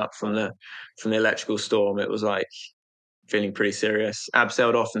sticking up from the electrical storm. It was like feeling pretty serious.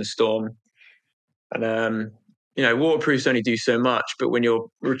 Abseiled off in the storm, and waterproofs only do so much. But when you're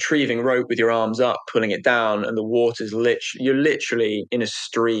retrieving rope with your arms up, pulling it down, and the water's you're literally in a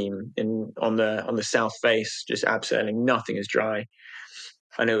stream on the south face, just abseiling. Nothing is dry,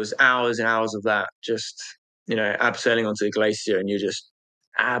 and it was hours and hours of that, just abseiling onto the glacier, and you're just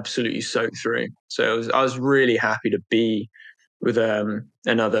absolutely soaked through. So I was really happy to be with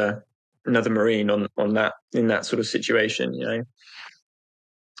another Marine on that, in that sort of situation,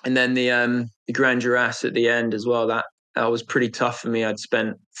 And then the Grand Jurass at the end as well, that was pretty tough for me. I'd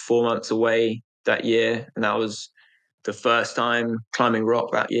spent 4 months away that year, and that was the first time climbing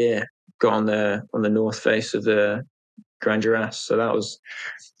rock that year. Got on the north face of the Grand Jurass. So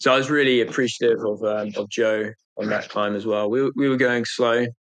I was really appreciative of Joe on that climb as well. We were going slow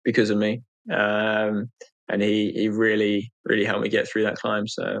because of me, and he really, really helped me get through that climb.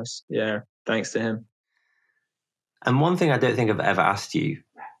 So yeah, thanks to him. And one thing I don't think I've ever asked you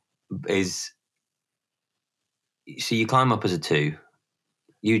is, so you climb up as a 2,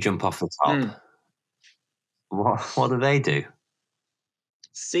 you jump off the top. What do they do?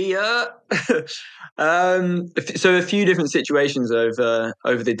 See ya. So a few different situations over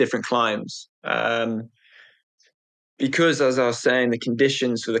the different climbs. Because, as I was saying, the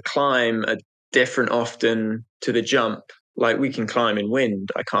conditions for the climb are different often to the jump. Like, we can climb in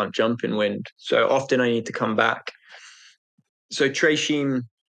wind, I can't jump in wind. So often I need to come back. So Treshim,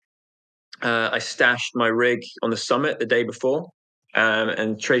 I stashed my rig on the summit the day before,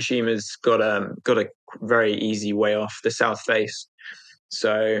 and Treshim has got a very easy way off the south face.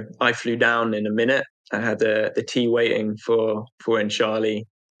 So I flew down in a minute. I had the tea waiting for when Charlie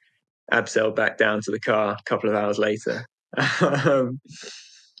abseiled back down to the car a couple of hours later.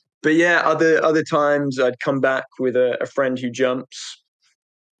 But yeah, other times I'd come back with a friend who jumps.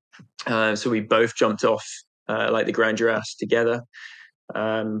 So we both jumped off like the Grand Duras together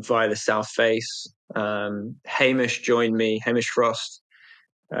via the south face. Hamish joined me. Hamish Frost,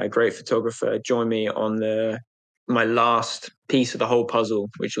 a great photographer, joined me on my last piece of the whole puzzle,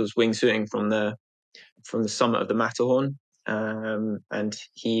 which was wingsuiting from the summit of the Matterhorn. And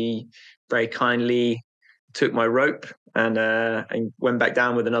he very kindly took my rope and went back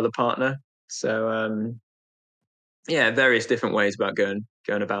down with another partner. So yeah, various different ways about going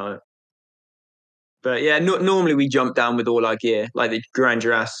about it. But yeah, normally we jump down with all our gear. Like the Grand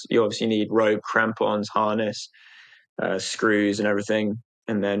Duras, you obviously need rope, crampons, harness, screws, and everything.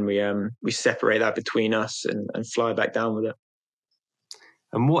 And then we separate that between us and fly back down with it.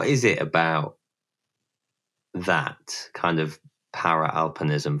 And what is it about that kind of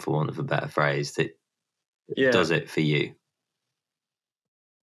para-alpinism, for want of a better phrase, that does it for you?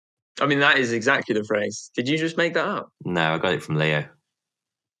 I mean, that is exactly the phrase. Did you just make that up? No, I got it from Leo.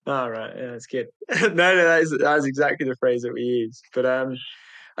 Oh, right. Yeah, that's good. No, that is exactly the phrase that we use. But I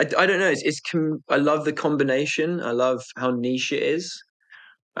don't know. I love the combination. I love how niche it is,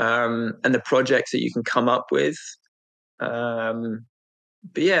 and the projects that you can come up with. But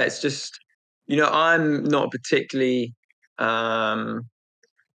yeah, it's just, I'm not particularly good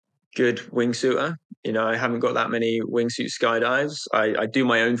wingsuiter. I haven't got that many wingsuit skydives. I do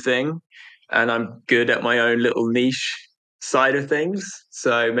my own thing, and I'm good at my own little niche side of things.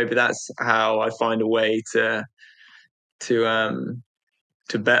 So maybe that's how I find a way to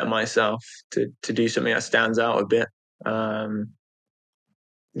better myself, to do something that stands out a bit.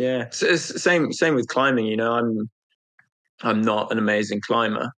 Yeah, so it's same with climbing. I'm not an amazing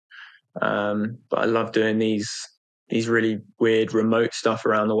climber, but I love doing these really weird remote stuff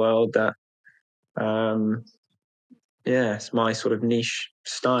around the world. That yeah, it's my sort of niche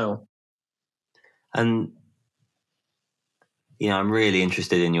style. And I'm really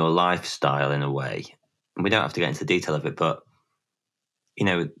interested in your lifestyle in a way. And we don't have to get into the detail of it, but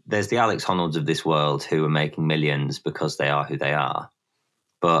there's the Alex Honolds of this world who are making millions because they are who they are.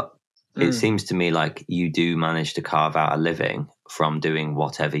 But it seems to me like you do manage to carve out a living from doing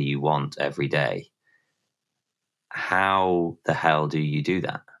whatever you want every day. How the hell do you do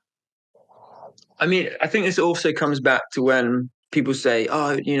that? I mean, I think this also comes back to when people say,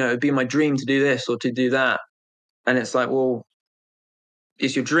 oh, it'd be my dream to do this or to do that. And it's like, well,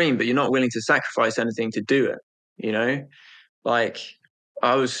 it's your dream, but you're not willing to sacrifice anything to do it, Like,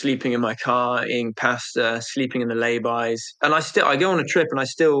 I was sleeping in my car, eating pasta, sleeping in the lay-bys. And I go on a trip and I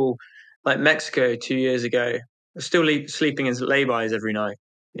still, like Mexico 2 years ago, I still sleeping in lay-bys every night,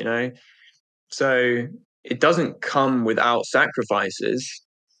 So it doesn't come without sacrifices.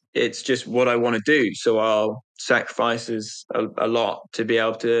 It's just what I want to do. So I'll sacrifice a lot to be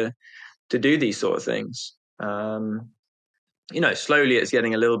able to do these sort of things. Slowly it's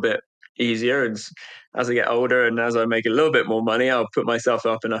getting a little bit easier. And as I get older and as I make a little bit more money, I'll put myself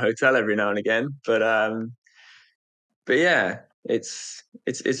up in a hotel every now and again. But yeah, it's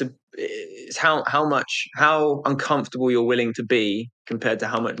how uncomfortable you're willing to be compared to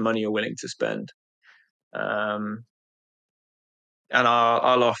how much money you're willing to spend. And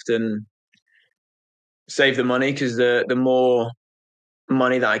I'll often save the money because the more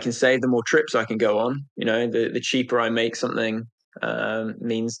money that I can save, the more trips I can go on. The cheaper I make something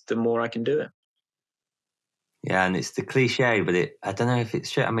means the more I can do it. Yeah, and it's the cliche, but I don't know if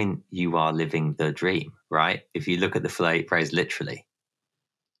it's true. I mean, you are living the dream, right? If you look at the phrase literally.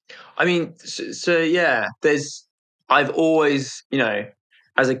 I mean, so yeah, I've always,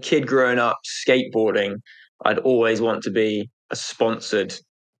 as a kid growing up skateboarding, I'd always want to be a sponsored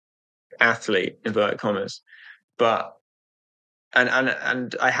athlete, inverted commas. But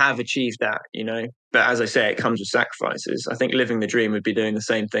and I have achieved that, But as I say, it comes with sacrifices. I think living the dream would be doing the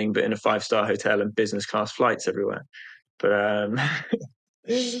same thing, but in a 5-star hotel and business class flights everywhere. But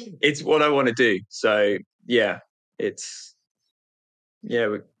it's what I want to do. So yeah,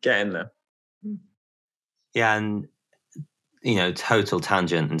 we're getting there. Yeah, and total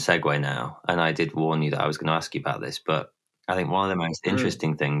tangent and segue now. And I did warn you that I was going to ask you about this, but I think one of the most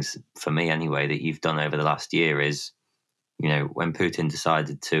interesting things for me anyway that you've done over the last year is, when Putin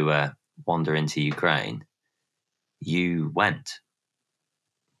decided to wander into Ukraine, you went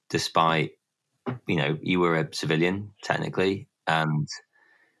despite, you were a civilian technically, and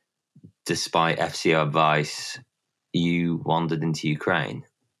despite FCO advice, you wandered into Ukraine.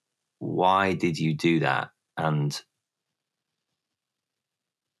 Why did you do that? And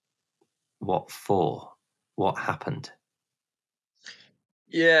what for? What happened?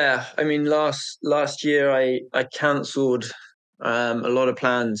 Yeah, I mean, last year I cancelled a lot of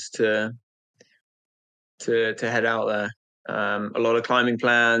plans to head out there. A lot of climbing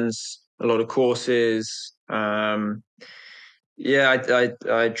plans, a lot of courses. Yeah,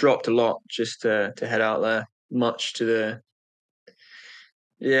 I dropped a lot just to head out there.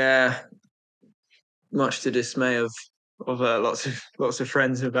 Yeah, much to dismay of lots of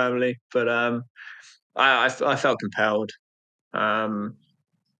friends and family. But I felt compelled,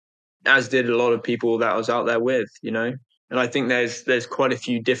 as did a lot of people that I was out there with, And I think there's quite a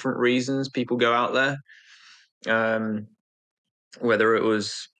few different reasons people go out there. Whether it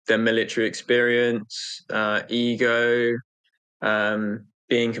was their military experience, ego,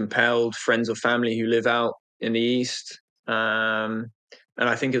 being compelled, friends or family who live out in the East. And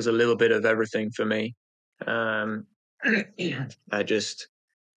I think it was a little bit of everything for me. I think that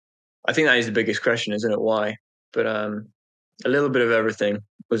is the biggest question, isn't it? Why? But a little bit of everything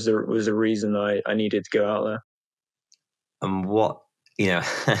was the reason I needed to go out there. And what,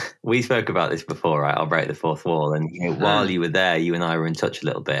 we spoke about this before, right? I'll break the fourth wall. And while you were there, you and I were in touch a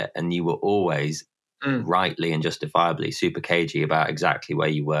little bit, and you were always rightly and justifiably super cagey about exactly where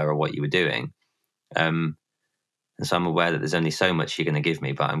you were or what you were doing. And so I'm aware that there's only so much you're going to give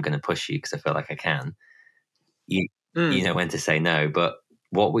me, but I'm going to push you because I feel like I can. You know when to say no, but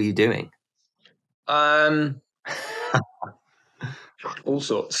what were you doing? All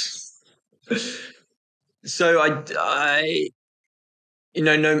sorts. So I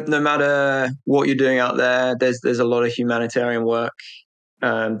no matter what you're doing out there, there's a lot of humanitarian work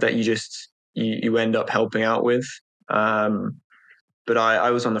that you end up helping out with. But I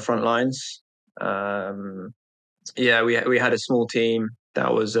was on the front lines. Yeah, we had a small team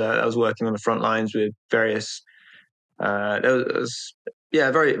that was working on the front lines with various. There was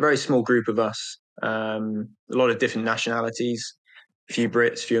a very very small group of us. A lot of different nationalities, a few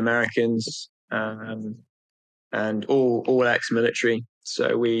Brits, a few Americans, and all ex-military.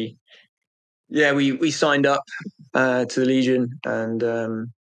 So we signed up to the Legion, and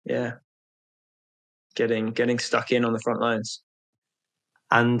getting stuck in on the front lines.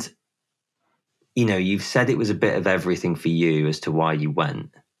 And you've said it was a bit of everything for you as to why you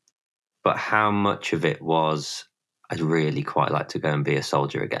went, but how much of it was, I'd really quite like to go and be a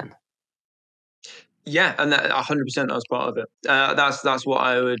soldier again? Yeah, and that 100% that was part of it. That's what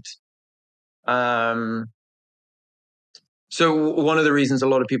I would. So one of the reasons a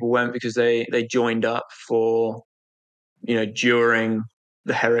lot of people went because they joined up for, during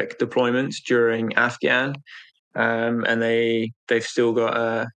the Herrick deployments during Afghan, and they've still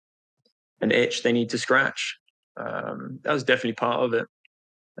got an itch they need to scratch. That was definitely part of it.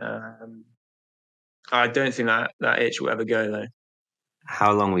 I don't think that itch will ever go though.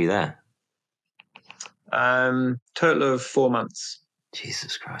 How long were you there? Total of 4 months.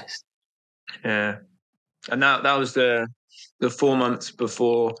 Jesus Christ. Yeah, and that was the 4 months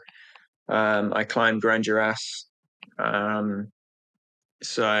before I climbed Grand Duras.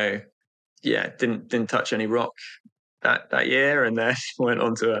 So yeah, didn't touch any rock that year, and then went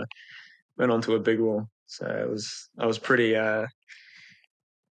onto a big wall. So I was pretty out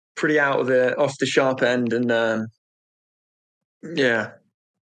of off the sharp end, and yeah,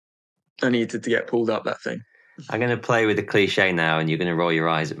 I needed to get pulled up that thing. I'm going to play with the cliche now, and you're going to roll your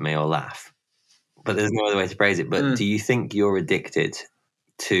eyes at me or laugh. But there's no other way to phrase it. But do you think you're addicted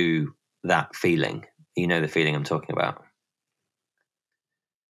to that feeling? You know the feeling I'm talking about.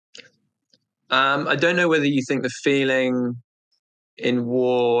 I don't know whether you think the feeling in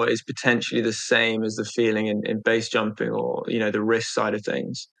war is potentially the same as the feeling in base jumping or, the risk side of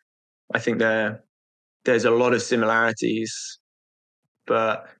things. I think there's a lot of similarities,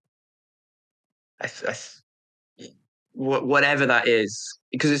 but whatever that is,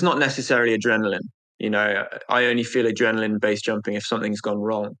 because it's not necessarily adrenaline. I only feel adrenaline base jumping if something's gone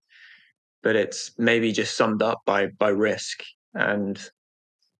wrong, but it's maybe just summed up by risk. And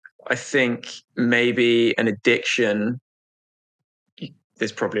I think maybe an addiction,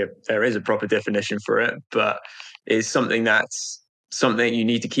 there is a proper definition for it, but is something you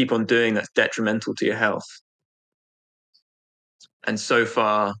need to keep on doing that's detrimental to your health. And so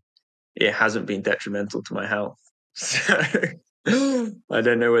far, it hasn't been detrimental to my health. So I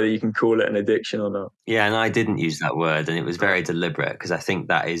don't know whether you can call it an addiction or not. Yeah, and I didn't use that word, and it was very deliberate because I think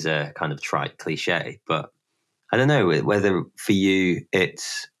that is a kind of trite cliche. But I don't know whether for you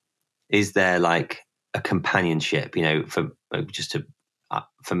is there like a companionship? You know, for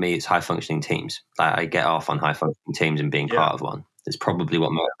me, it's high functioning teams. Like, I get off on high functioning teams and being part of one. It's probably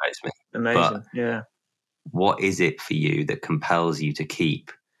what motivates me. Amazing. But what is it for you that compels you to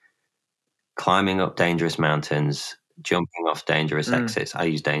keep climbing up dangerous mountains, jumping off dangerous exits? I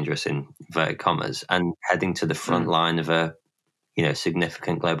use dangerous in inverted commas, and heading to the front line of a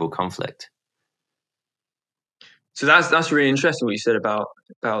significant global conflict. So that's really interesting what you said about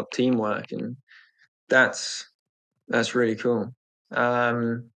teamwork, and that's really cool.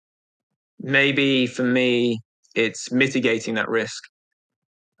 Maybe for me, it's mitigating that risk.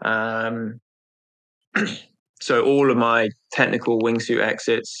 So all of my technical wingsuit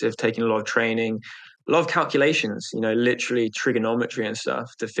exits have taken a lot of training, a lot of calculations, literally trigonometry and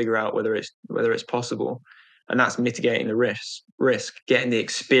stuff to figure out whether it's possible. And that's mitigating the risk, getting the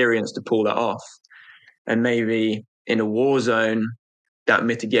experience to pull that off. And maybe in a war zone, that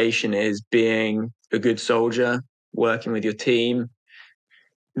mitigation is being a good soldier, working with your team,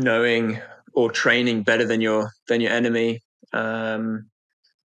 knowing or training better than your enemy,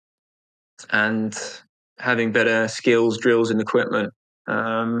 and having better skills, drills, and equipment.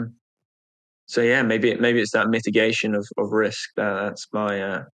 So yeah, maybe it's that mitigation of risk. That's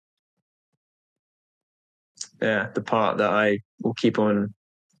my the part that I will keep on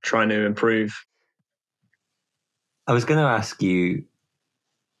trying to improve. I was going to ask you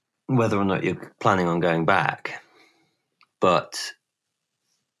whether or not you're planning on going back, but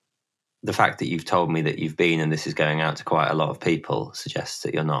the fact that you've told me that you've been and this is going out to quite a lot of people suggests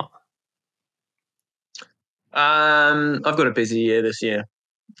that you're not. I've got a busy year this year.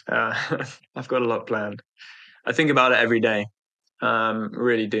 I've got a lot planned. I think about it every day.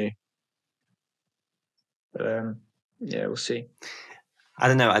 Really do. But yeah, we'll see. I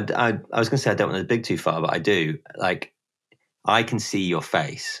don't know. I was going to say I don't want to dig too far, but I do. Like, I can see your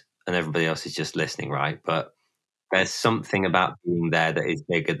face, and everybody else is just listening, right? But there's something about being there that is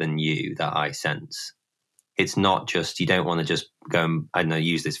bigger than you that I sense. It's not just, you don't want to just go and, I don't know,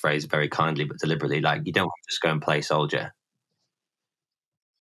 use this phrase very kindly but deliberately, like, you don't want to just go and play soldier.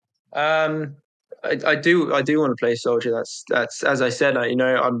 I do want to play soldier. That's as I said.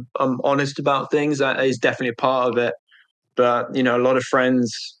 I'm honest about things. That is definitely a part of it. But a lot of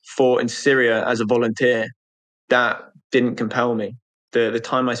friends fought in Syria as a volunteer. That didn't compel me. The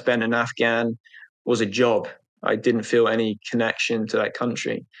time I spent in Afghan was a job. I didn't feel any connection to that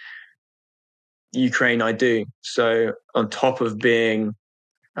country. Ukraine, I do. So on top of being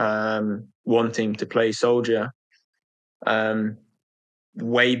wanting to play soldier,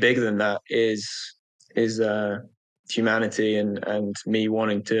 way bigger than that is humanity and me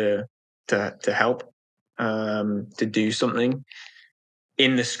wanting to help, to do something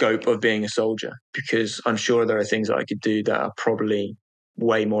in the scope of being a soldier, because I'm sure there are things that I could do that are probably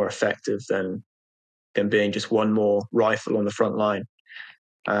way more effective than being just one more rifle on the front line.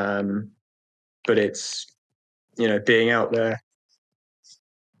 But it's, being out there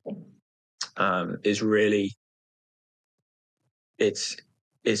is really, it's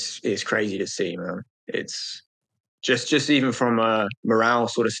crazy to see, man. It's just even from a morale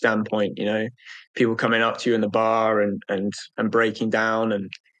sort of standpoint, people coming up to you in the bar and breaking down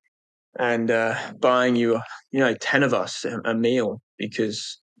and buying you, 10 of us a meal,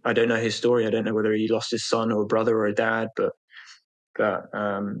 because I don't know his story. I don't know whether he lost his son or a brother or a dad, but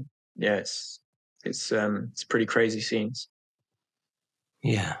yeah, it's pretty crazy scenes.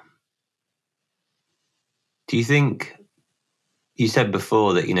 Yeah. Do you think, you said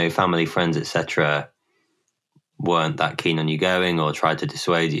before that, family, friends, etc. weren't that keen on you going or tried to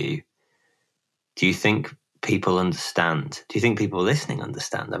dissuade you. Do you think people understand? Do you think people listening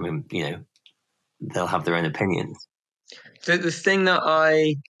understand? I mean, they'll have their own opinions. The thing that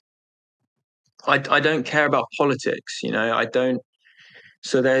I don't care about politics, I don't.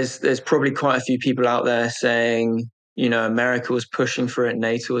 So there's probably quite a few people out there saying, America was pushing for it,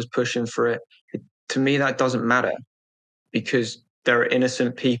 NATO was pushing for it. To me, that doesn't matter, because there are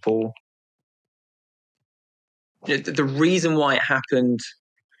innocent people. The reason why it happened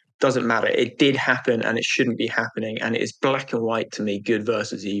doesn't matter. It did happen and it shouldn't be happening. And it is black and white to me, good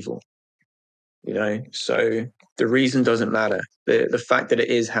versus evil. So the reason doesn't matter. The fact that it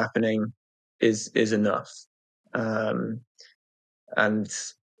is happening is enough. And,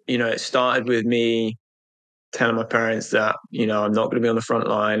 it started with me telling my parents that, I'm not going to be on the front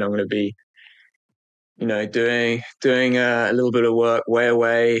line. I'm going to be doing a little bit of work way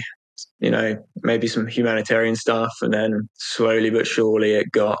away, maybe some humanitarian stuff, and then slowly but surely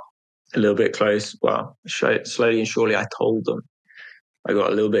it got a little bit close. Well, slowly and surely I told them. I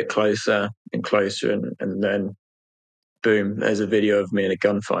got a little bit closer and closer, and then boom, there's a video of me in a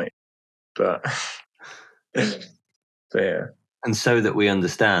gunfight. But yeah. And so that we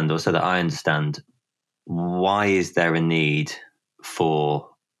understand, or so that I understand, why is there a need for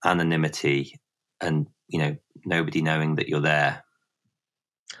anonymity and, nobody knowing that you're there?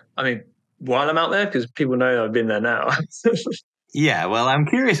 I mean, while I'm out there, because people know I've been there now. Yeah, well, I'm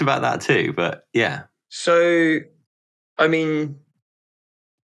curious about that too, but yeah. So, I mean,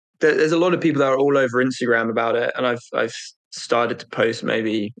 there's a lot of people that are all over Instagram about it, and I've started to post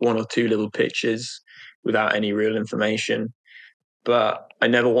maybe one or two little pictures without any real information, but I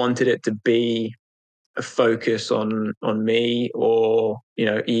never wanted it to be a focus on me or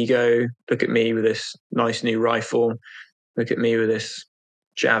ego. Look at me with this nice new rifle. Look at me with this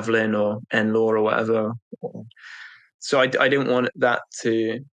javelin or NLAW or whatever. So I didn't want that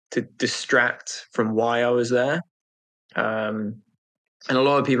to distract from why I was there. And a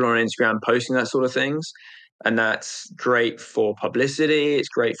lot of people are on Instagram posting that sort of things, and that's great for publicity. It's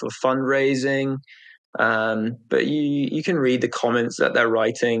great for fundraising. But you can read the comments that they're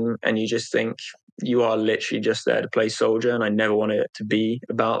writing, and you just think you are literally just there to play soldier. And I never wanted it to be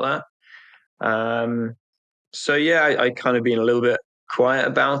about that. So yeah, I kind of been a little bit quiet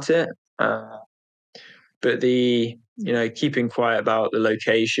about it. But the keeping quiet about the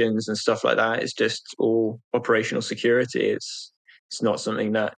locations and stuff like that is just all operational security. It's not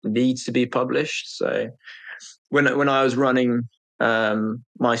something that needs to be published. So when I was running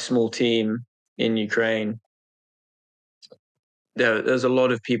my small team in Ukraine, there's a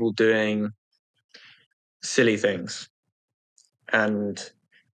lot of people doing silly things, and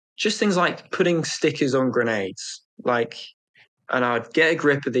just things like putting stickers on grenades. And I'd get a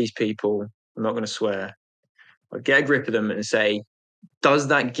grip of these people. I'm not going to swear. I'd get a grip of them and say, does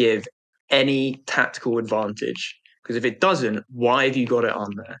that give any tactical advantage? Because if it doesn't, why have you got it on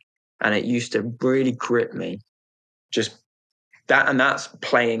there? And it used to really grip me. Just that, and that's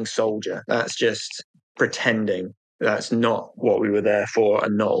playing soldier. That's just pretending. That's not what we were there for,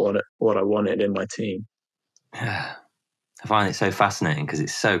 and not what I wanted in my team. Yeah. I find it so fascinating because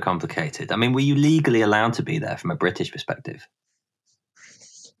it's so complicated. I mean, were you legally allowed to be there from a British perspective?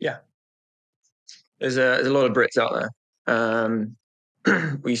 Yeah. There's a lot of Brits out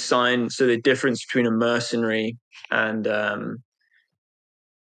there. We signed, so the difference between a mercenary and a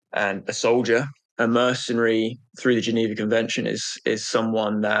soldier, a mercenary through the Geneva Convention is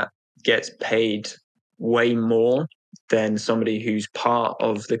someone that gets paid way more than somebody who's part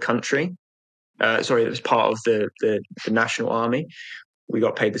of the country. That was part of the national army. We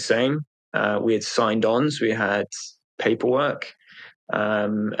got paid the same. We had signed ons. We had paperwork. A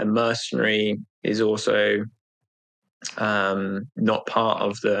mercenary is also not part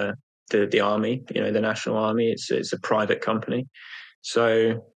of the army. The national army. It's a private company.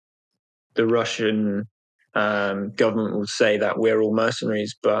 So the Russian government will say that we're all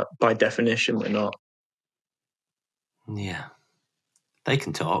mercenaries, but by definition, we're not. Yeah, they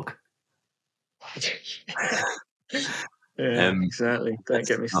can talk. Yeah, exactly. Don't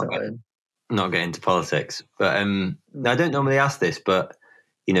get me started. Not get into politics, but I don't normally ask this, but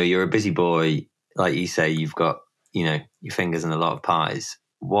you're a busy boy, like you say. You've got your fingers in a lot of pies.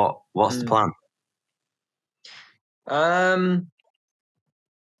 What's the plan?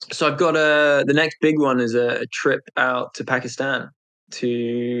 So I've got the next big one is a trip out to Pakistan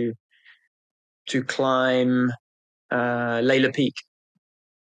to climb Layla Peak.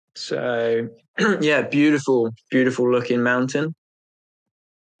 So yeah, beautiful looking mountain,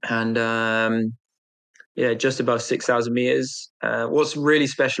 and yeah, just above 6,000 meters. What's really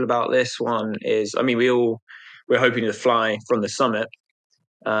special about this one is, I mean, we're hoping to fly from the summit.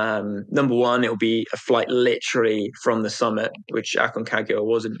 Number one, it'll be a flight literally from the summit, which Aconcagua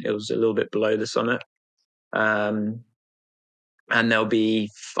wasn't. It was a little bit below the summit. And there'll be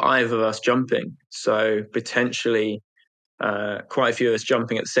 5 of us jumping. So potentially quite a few of us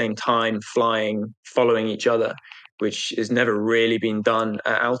jumping at the same time, flying, following each other, which has never really been done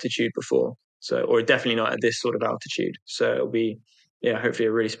at altitude before. So, or definitely not at this sort of altitude. So it'll be, hopefully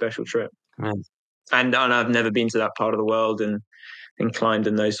a really special trip. Right. And I've never been to that part of the world and climbed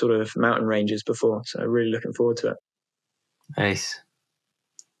in those sort of mountain ranges before. So really looking forward to it. Nice.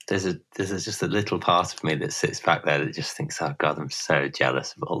 There's just a little part of me that sits back there that just thinks, oh God, I'm so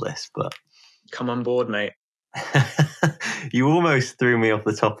jealous of all this. But come on board, mate. You almost threw me off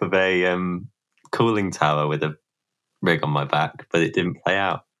the top of a cooling tower with a rig on my back, but it didn't play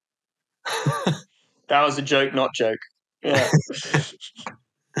out. That was a joke, not joke. Yeah.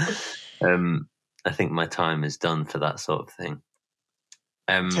 I think my time is done for that sort of thing.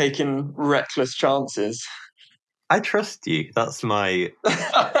 Taking reckless chances. I trust you. That's my...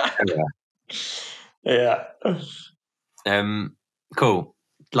 Yeah. Cool.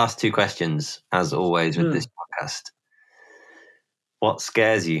 Last two questions, as always with this podcast. What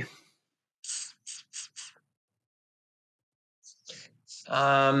scares you?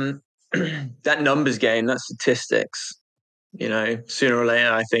 That numbers game, that statistics. You know, sooner or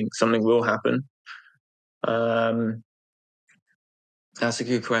later, I think something will happen. That's a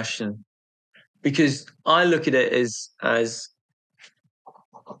good question, because I look at it as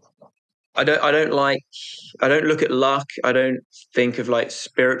I don't look at luck. I don't think of like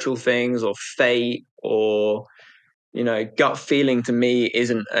spiritual things or fate or, you know, gut feeling. To me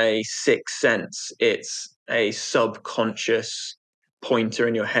isn't a sixth sense. It's a subconscious pointer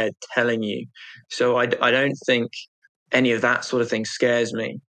in your head telling you. So I don't think any of that sort of thing scares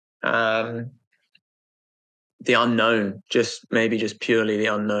me. The unknown, just purely the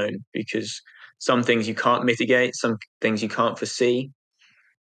unknown, because some things you can't mitigate, some things you can't foresee.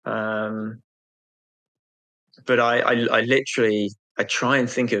 But I literally, I try and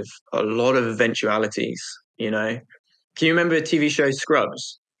think of a lot of eventualities, you know. Can you remember the TV show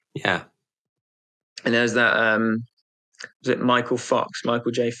Scrubs? Yeah. And there's that, was it Michael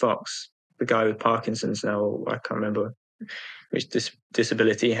J. Fox, the guy with Parkinson's now? I can't remember which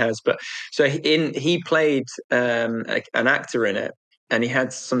disability he has. But so he played an actor in it, and he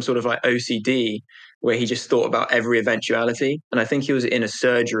had some sort of like OCD where he just thought about every eventuality. And I think he was in a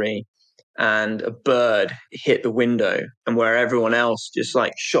surgery, and a bird hit the window, and where everyone else just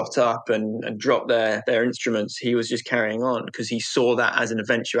like shot up and dropped their instruments, he was just carrying on because he saw that as an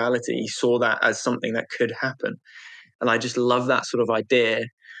eventuality. He saw that as something that could happen. And I just love that sort of idea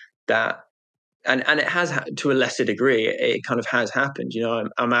that, and it has, to a lesser degree, it kind of has happened. You know,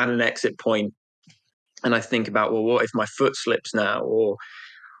 I'm at an exit point and I think about, well, what if my foot slips now? Or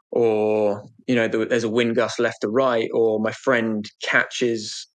you know, there's a wind gust left or right, or my friend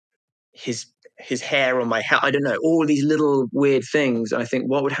catches his hair on my head. I don't know, all these little weird things. I think,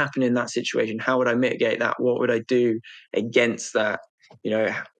 what would happen in that situation? How would I mitigate that? What would I do against that? You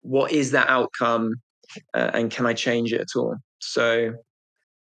know, what is that outcome? And can I change it at all? So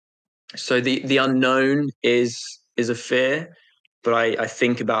the unknown is a fear, but I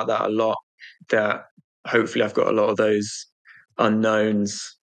think about that a lot. That hopefully I've got a lot of those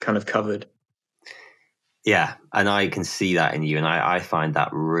unknowns kind of covered. Yeah, and I can see that in you, and I find that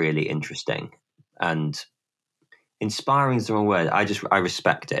really interesting. And inspiring is the wrong word. I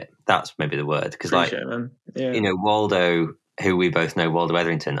respect it. That's maybe the word. Because, like, yeah. You know, Waldo, who we both know, Waldo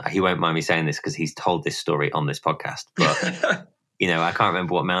Etherington, he won't mind me saying this because he's told this story on this podcast. But, you know, I can't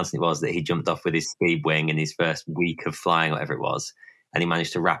remember what mountain it was that he jumped off with his speed wing in his first week of flying, whatever it was. And he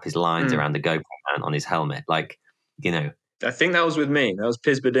managed to wrap his lines around the GoPro mount on his helmet. Like, you know. I think that was with me. That was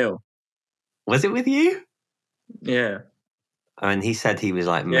Pisbadil. Was it with you? Yeah. I mean, he said he was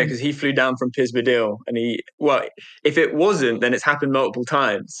like... Yeah, because he flew down from Pisbadil, and if it wasn't, then it's happened multiple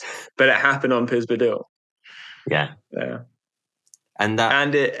times, but it happened on Pisbadil. Yeah. Yeah. And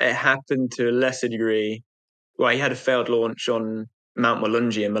it happened to a lesser degree. Well, he had a failed launch on Mount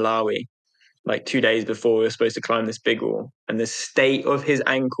Mulunji in Malawi, like 2 days before we were supposed to climb this big wall, and the state of his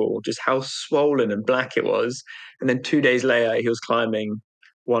ankle, just how swollen and black it was. And then 2 days later, he was climbing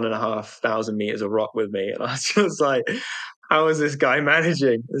 1,500 meters of rock with me. And I was just like, how is this guy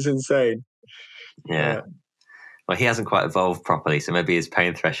managing? It's insane. Yeah. Well, he hasn't quite evolved properly, so maybe his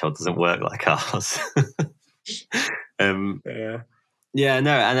pain threshold doesn't work like ours. Yeah,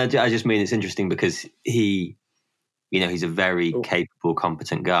 no, and I just mean it's interesting because he, you know, he's a very capable,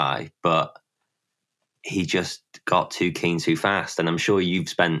 competent guy, but he just got too keen too fast. And I'm sure you've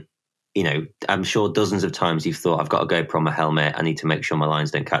spent, you know, I'm sure dozens of times you've thought, I've got to GoPro on my helmet, I need to make sure my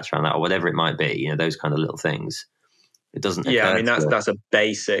lines don't catch around that, or whatever it might be, you know, those kind of little things. It doesn't occur. Yeah, I mean, that's a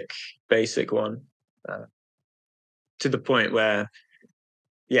basic one. To the point where,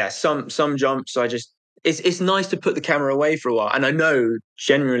 yeah, some jumps it's nice to put the camera away for a while. And I know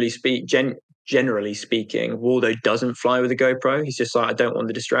generally speaking, Waldo doesn't fly with a GoPro. He's just like, I don't want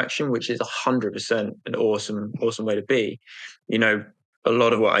the distraction, which is 100% an awesome way to be. You know, a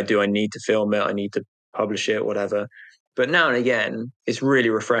lot of what I do, I need to film it, I need to publish it, whatever. But now and again, it's really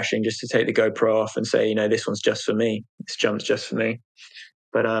refreshing just to take the GoPro off and say, you know, this one's just for me. This jump's just for me.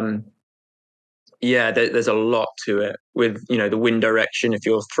 But yeah, there's a lot to it with, you know, the wind direction. If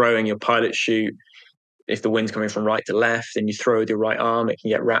you're throwing your pilot chute, if the wind's coming from right to left and you throw with your right arm, it can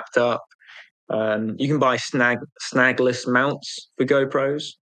get wrapped up. You can buy snagless mounts for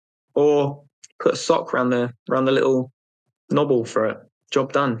GoPros, or put a sock around the little knobble for it.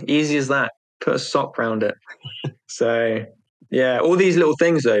 Job done. Easy as that. Put a sock around it. So yeah, all these little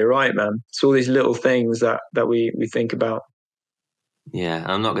things though, you're right, man. It's all these little things that we think about. Yeah,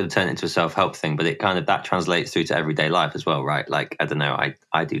 I'm not going to turn it into a self-help thing, but it kind of, that translates through to everyday life as well, right? Like, I don't know,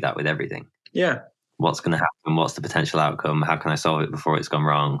 I do that with everything. Yeah. What's going to happen? What's the potential outcome? How can I solve it before it's gone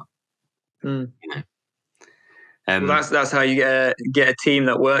wrong? Mm. You know. Well, that's how you get a team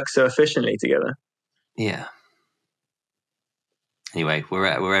that works so efficiently together. Yeah. Anyway, we're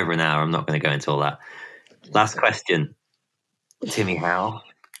over an hour. I'm not going to go into all that. Last question, Timmy Howell.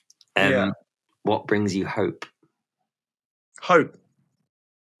 What brings you hope? Hope.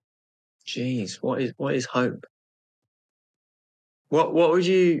 Jeez, what is hope? What would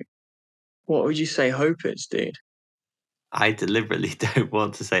you say hope is, dude? I deliberately don't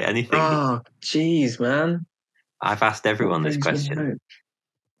want to say anything. Oh, jeez, man. I've asked everyone this question.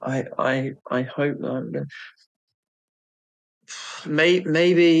 I hope that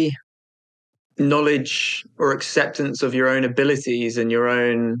maybe knowledge or acceptance of your own abilities and your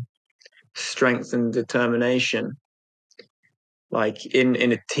own strength and determination. Like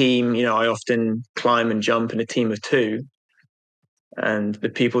in a team, I often climb and jump in a team of two, and the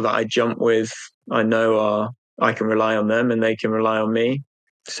people that I jump with, I know I can rely on them and they can rely on me.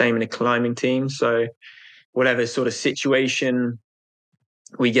 Same in a climbing team. So whatever sort of situation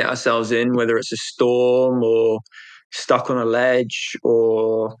we get ourselves in, whether it's a storm or stuck on a ledge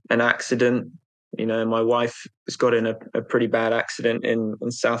or an accident. My wife has got in a pretty bad accident in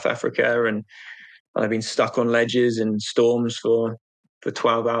South Africa, and I've been stuck on ledges and storms for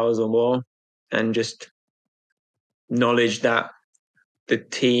 12 hours or more, and just knowledge that the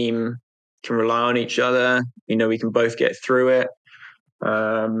team can rely on each other. We can both get through it.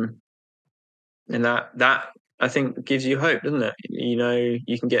 And that I think gives you hope, doesn't it?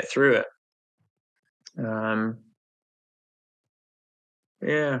 You can get through it.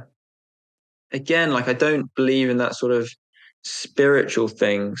 Yeah. Again, like I don't believe in that sort of spiritual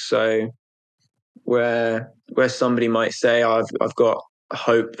thing. So where somebody might say, oh, I've got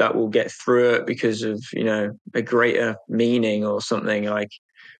hope that we'll get through it because of, a greater meaning or something. Like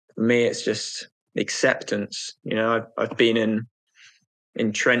for me, it's just acceptance. I've been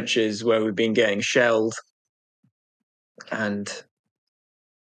in trenches where we've been getting shelled, and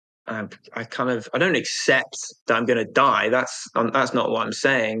I don't accept that I'm going to die. That's not what I'm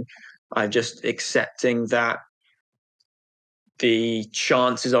saying. I'm just accepting that the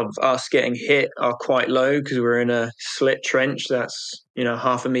chances of us getting hit are quite low because we're in a slit trench that's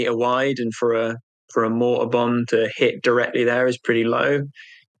half a meter wide, and for a mortar bomb to hit directly there is pretty low.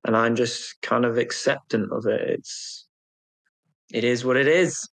 And I'm just kind of acceptant of it. It is what it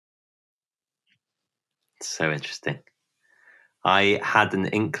is. So interesting. I had an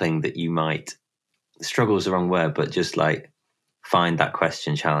inkling that you might, struggle is the wrong word, but just like find that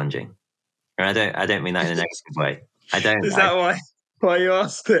question challenging. And I don't mean that in a negative way. I don't. Is that why you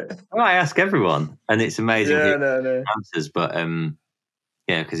asked it? Well, I ask everyone, and it's amazing no. answers, but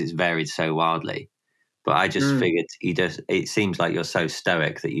because it's varied so wildly. But I just figured it seems like you're so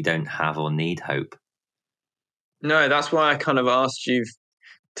stoic that you don't have or need hope. No, that's why I kind of asked you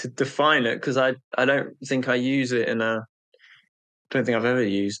to define it, because I don't think I use it don't think I've ever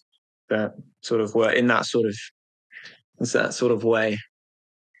used that sort of word in that sort of way.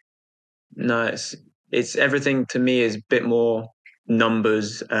 No, it's everything to me is a bit more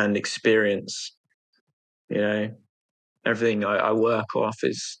numbers and experience. Everything I work off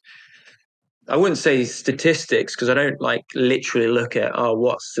is, I wouldn't say statistics, because I don't like literally look at,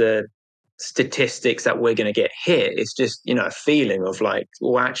 what's the statistics that we're going to get hit. It's just, a feeling of like,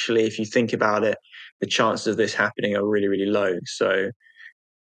 well, actually, if you think about it, the chances of this happening are really, really low. So,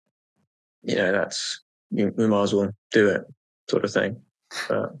 that's, we might as well do it, sort of thing.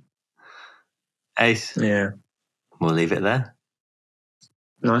 But Ace. Yeah. We'll leave it there.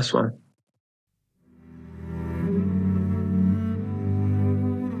 Nice one.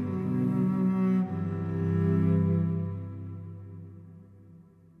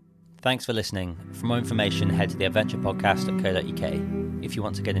 Thanks for listening. For more information, head to theadventurepodcast.co.uk. If you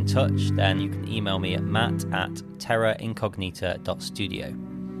want to get in touch, then you can email me at matt@terraincognita.studio.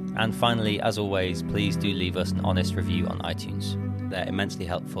 And finally, as always, please do leave us an honest review on iTunes. They're immensely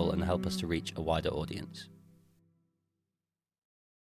helpful and help us to reach a wider audience.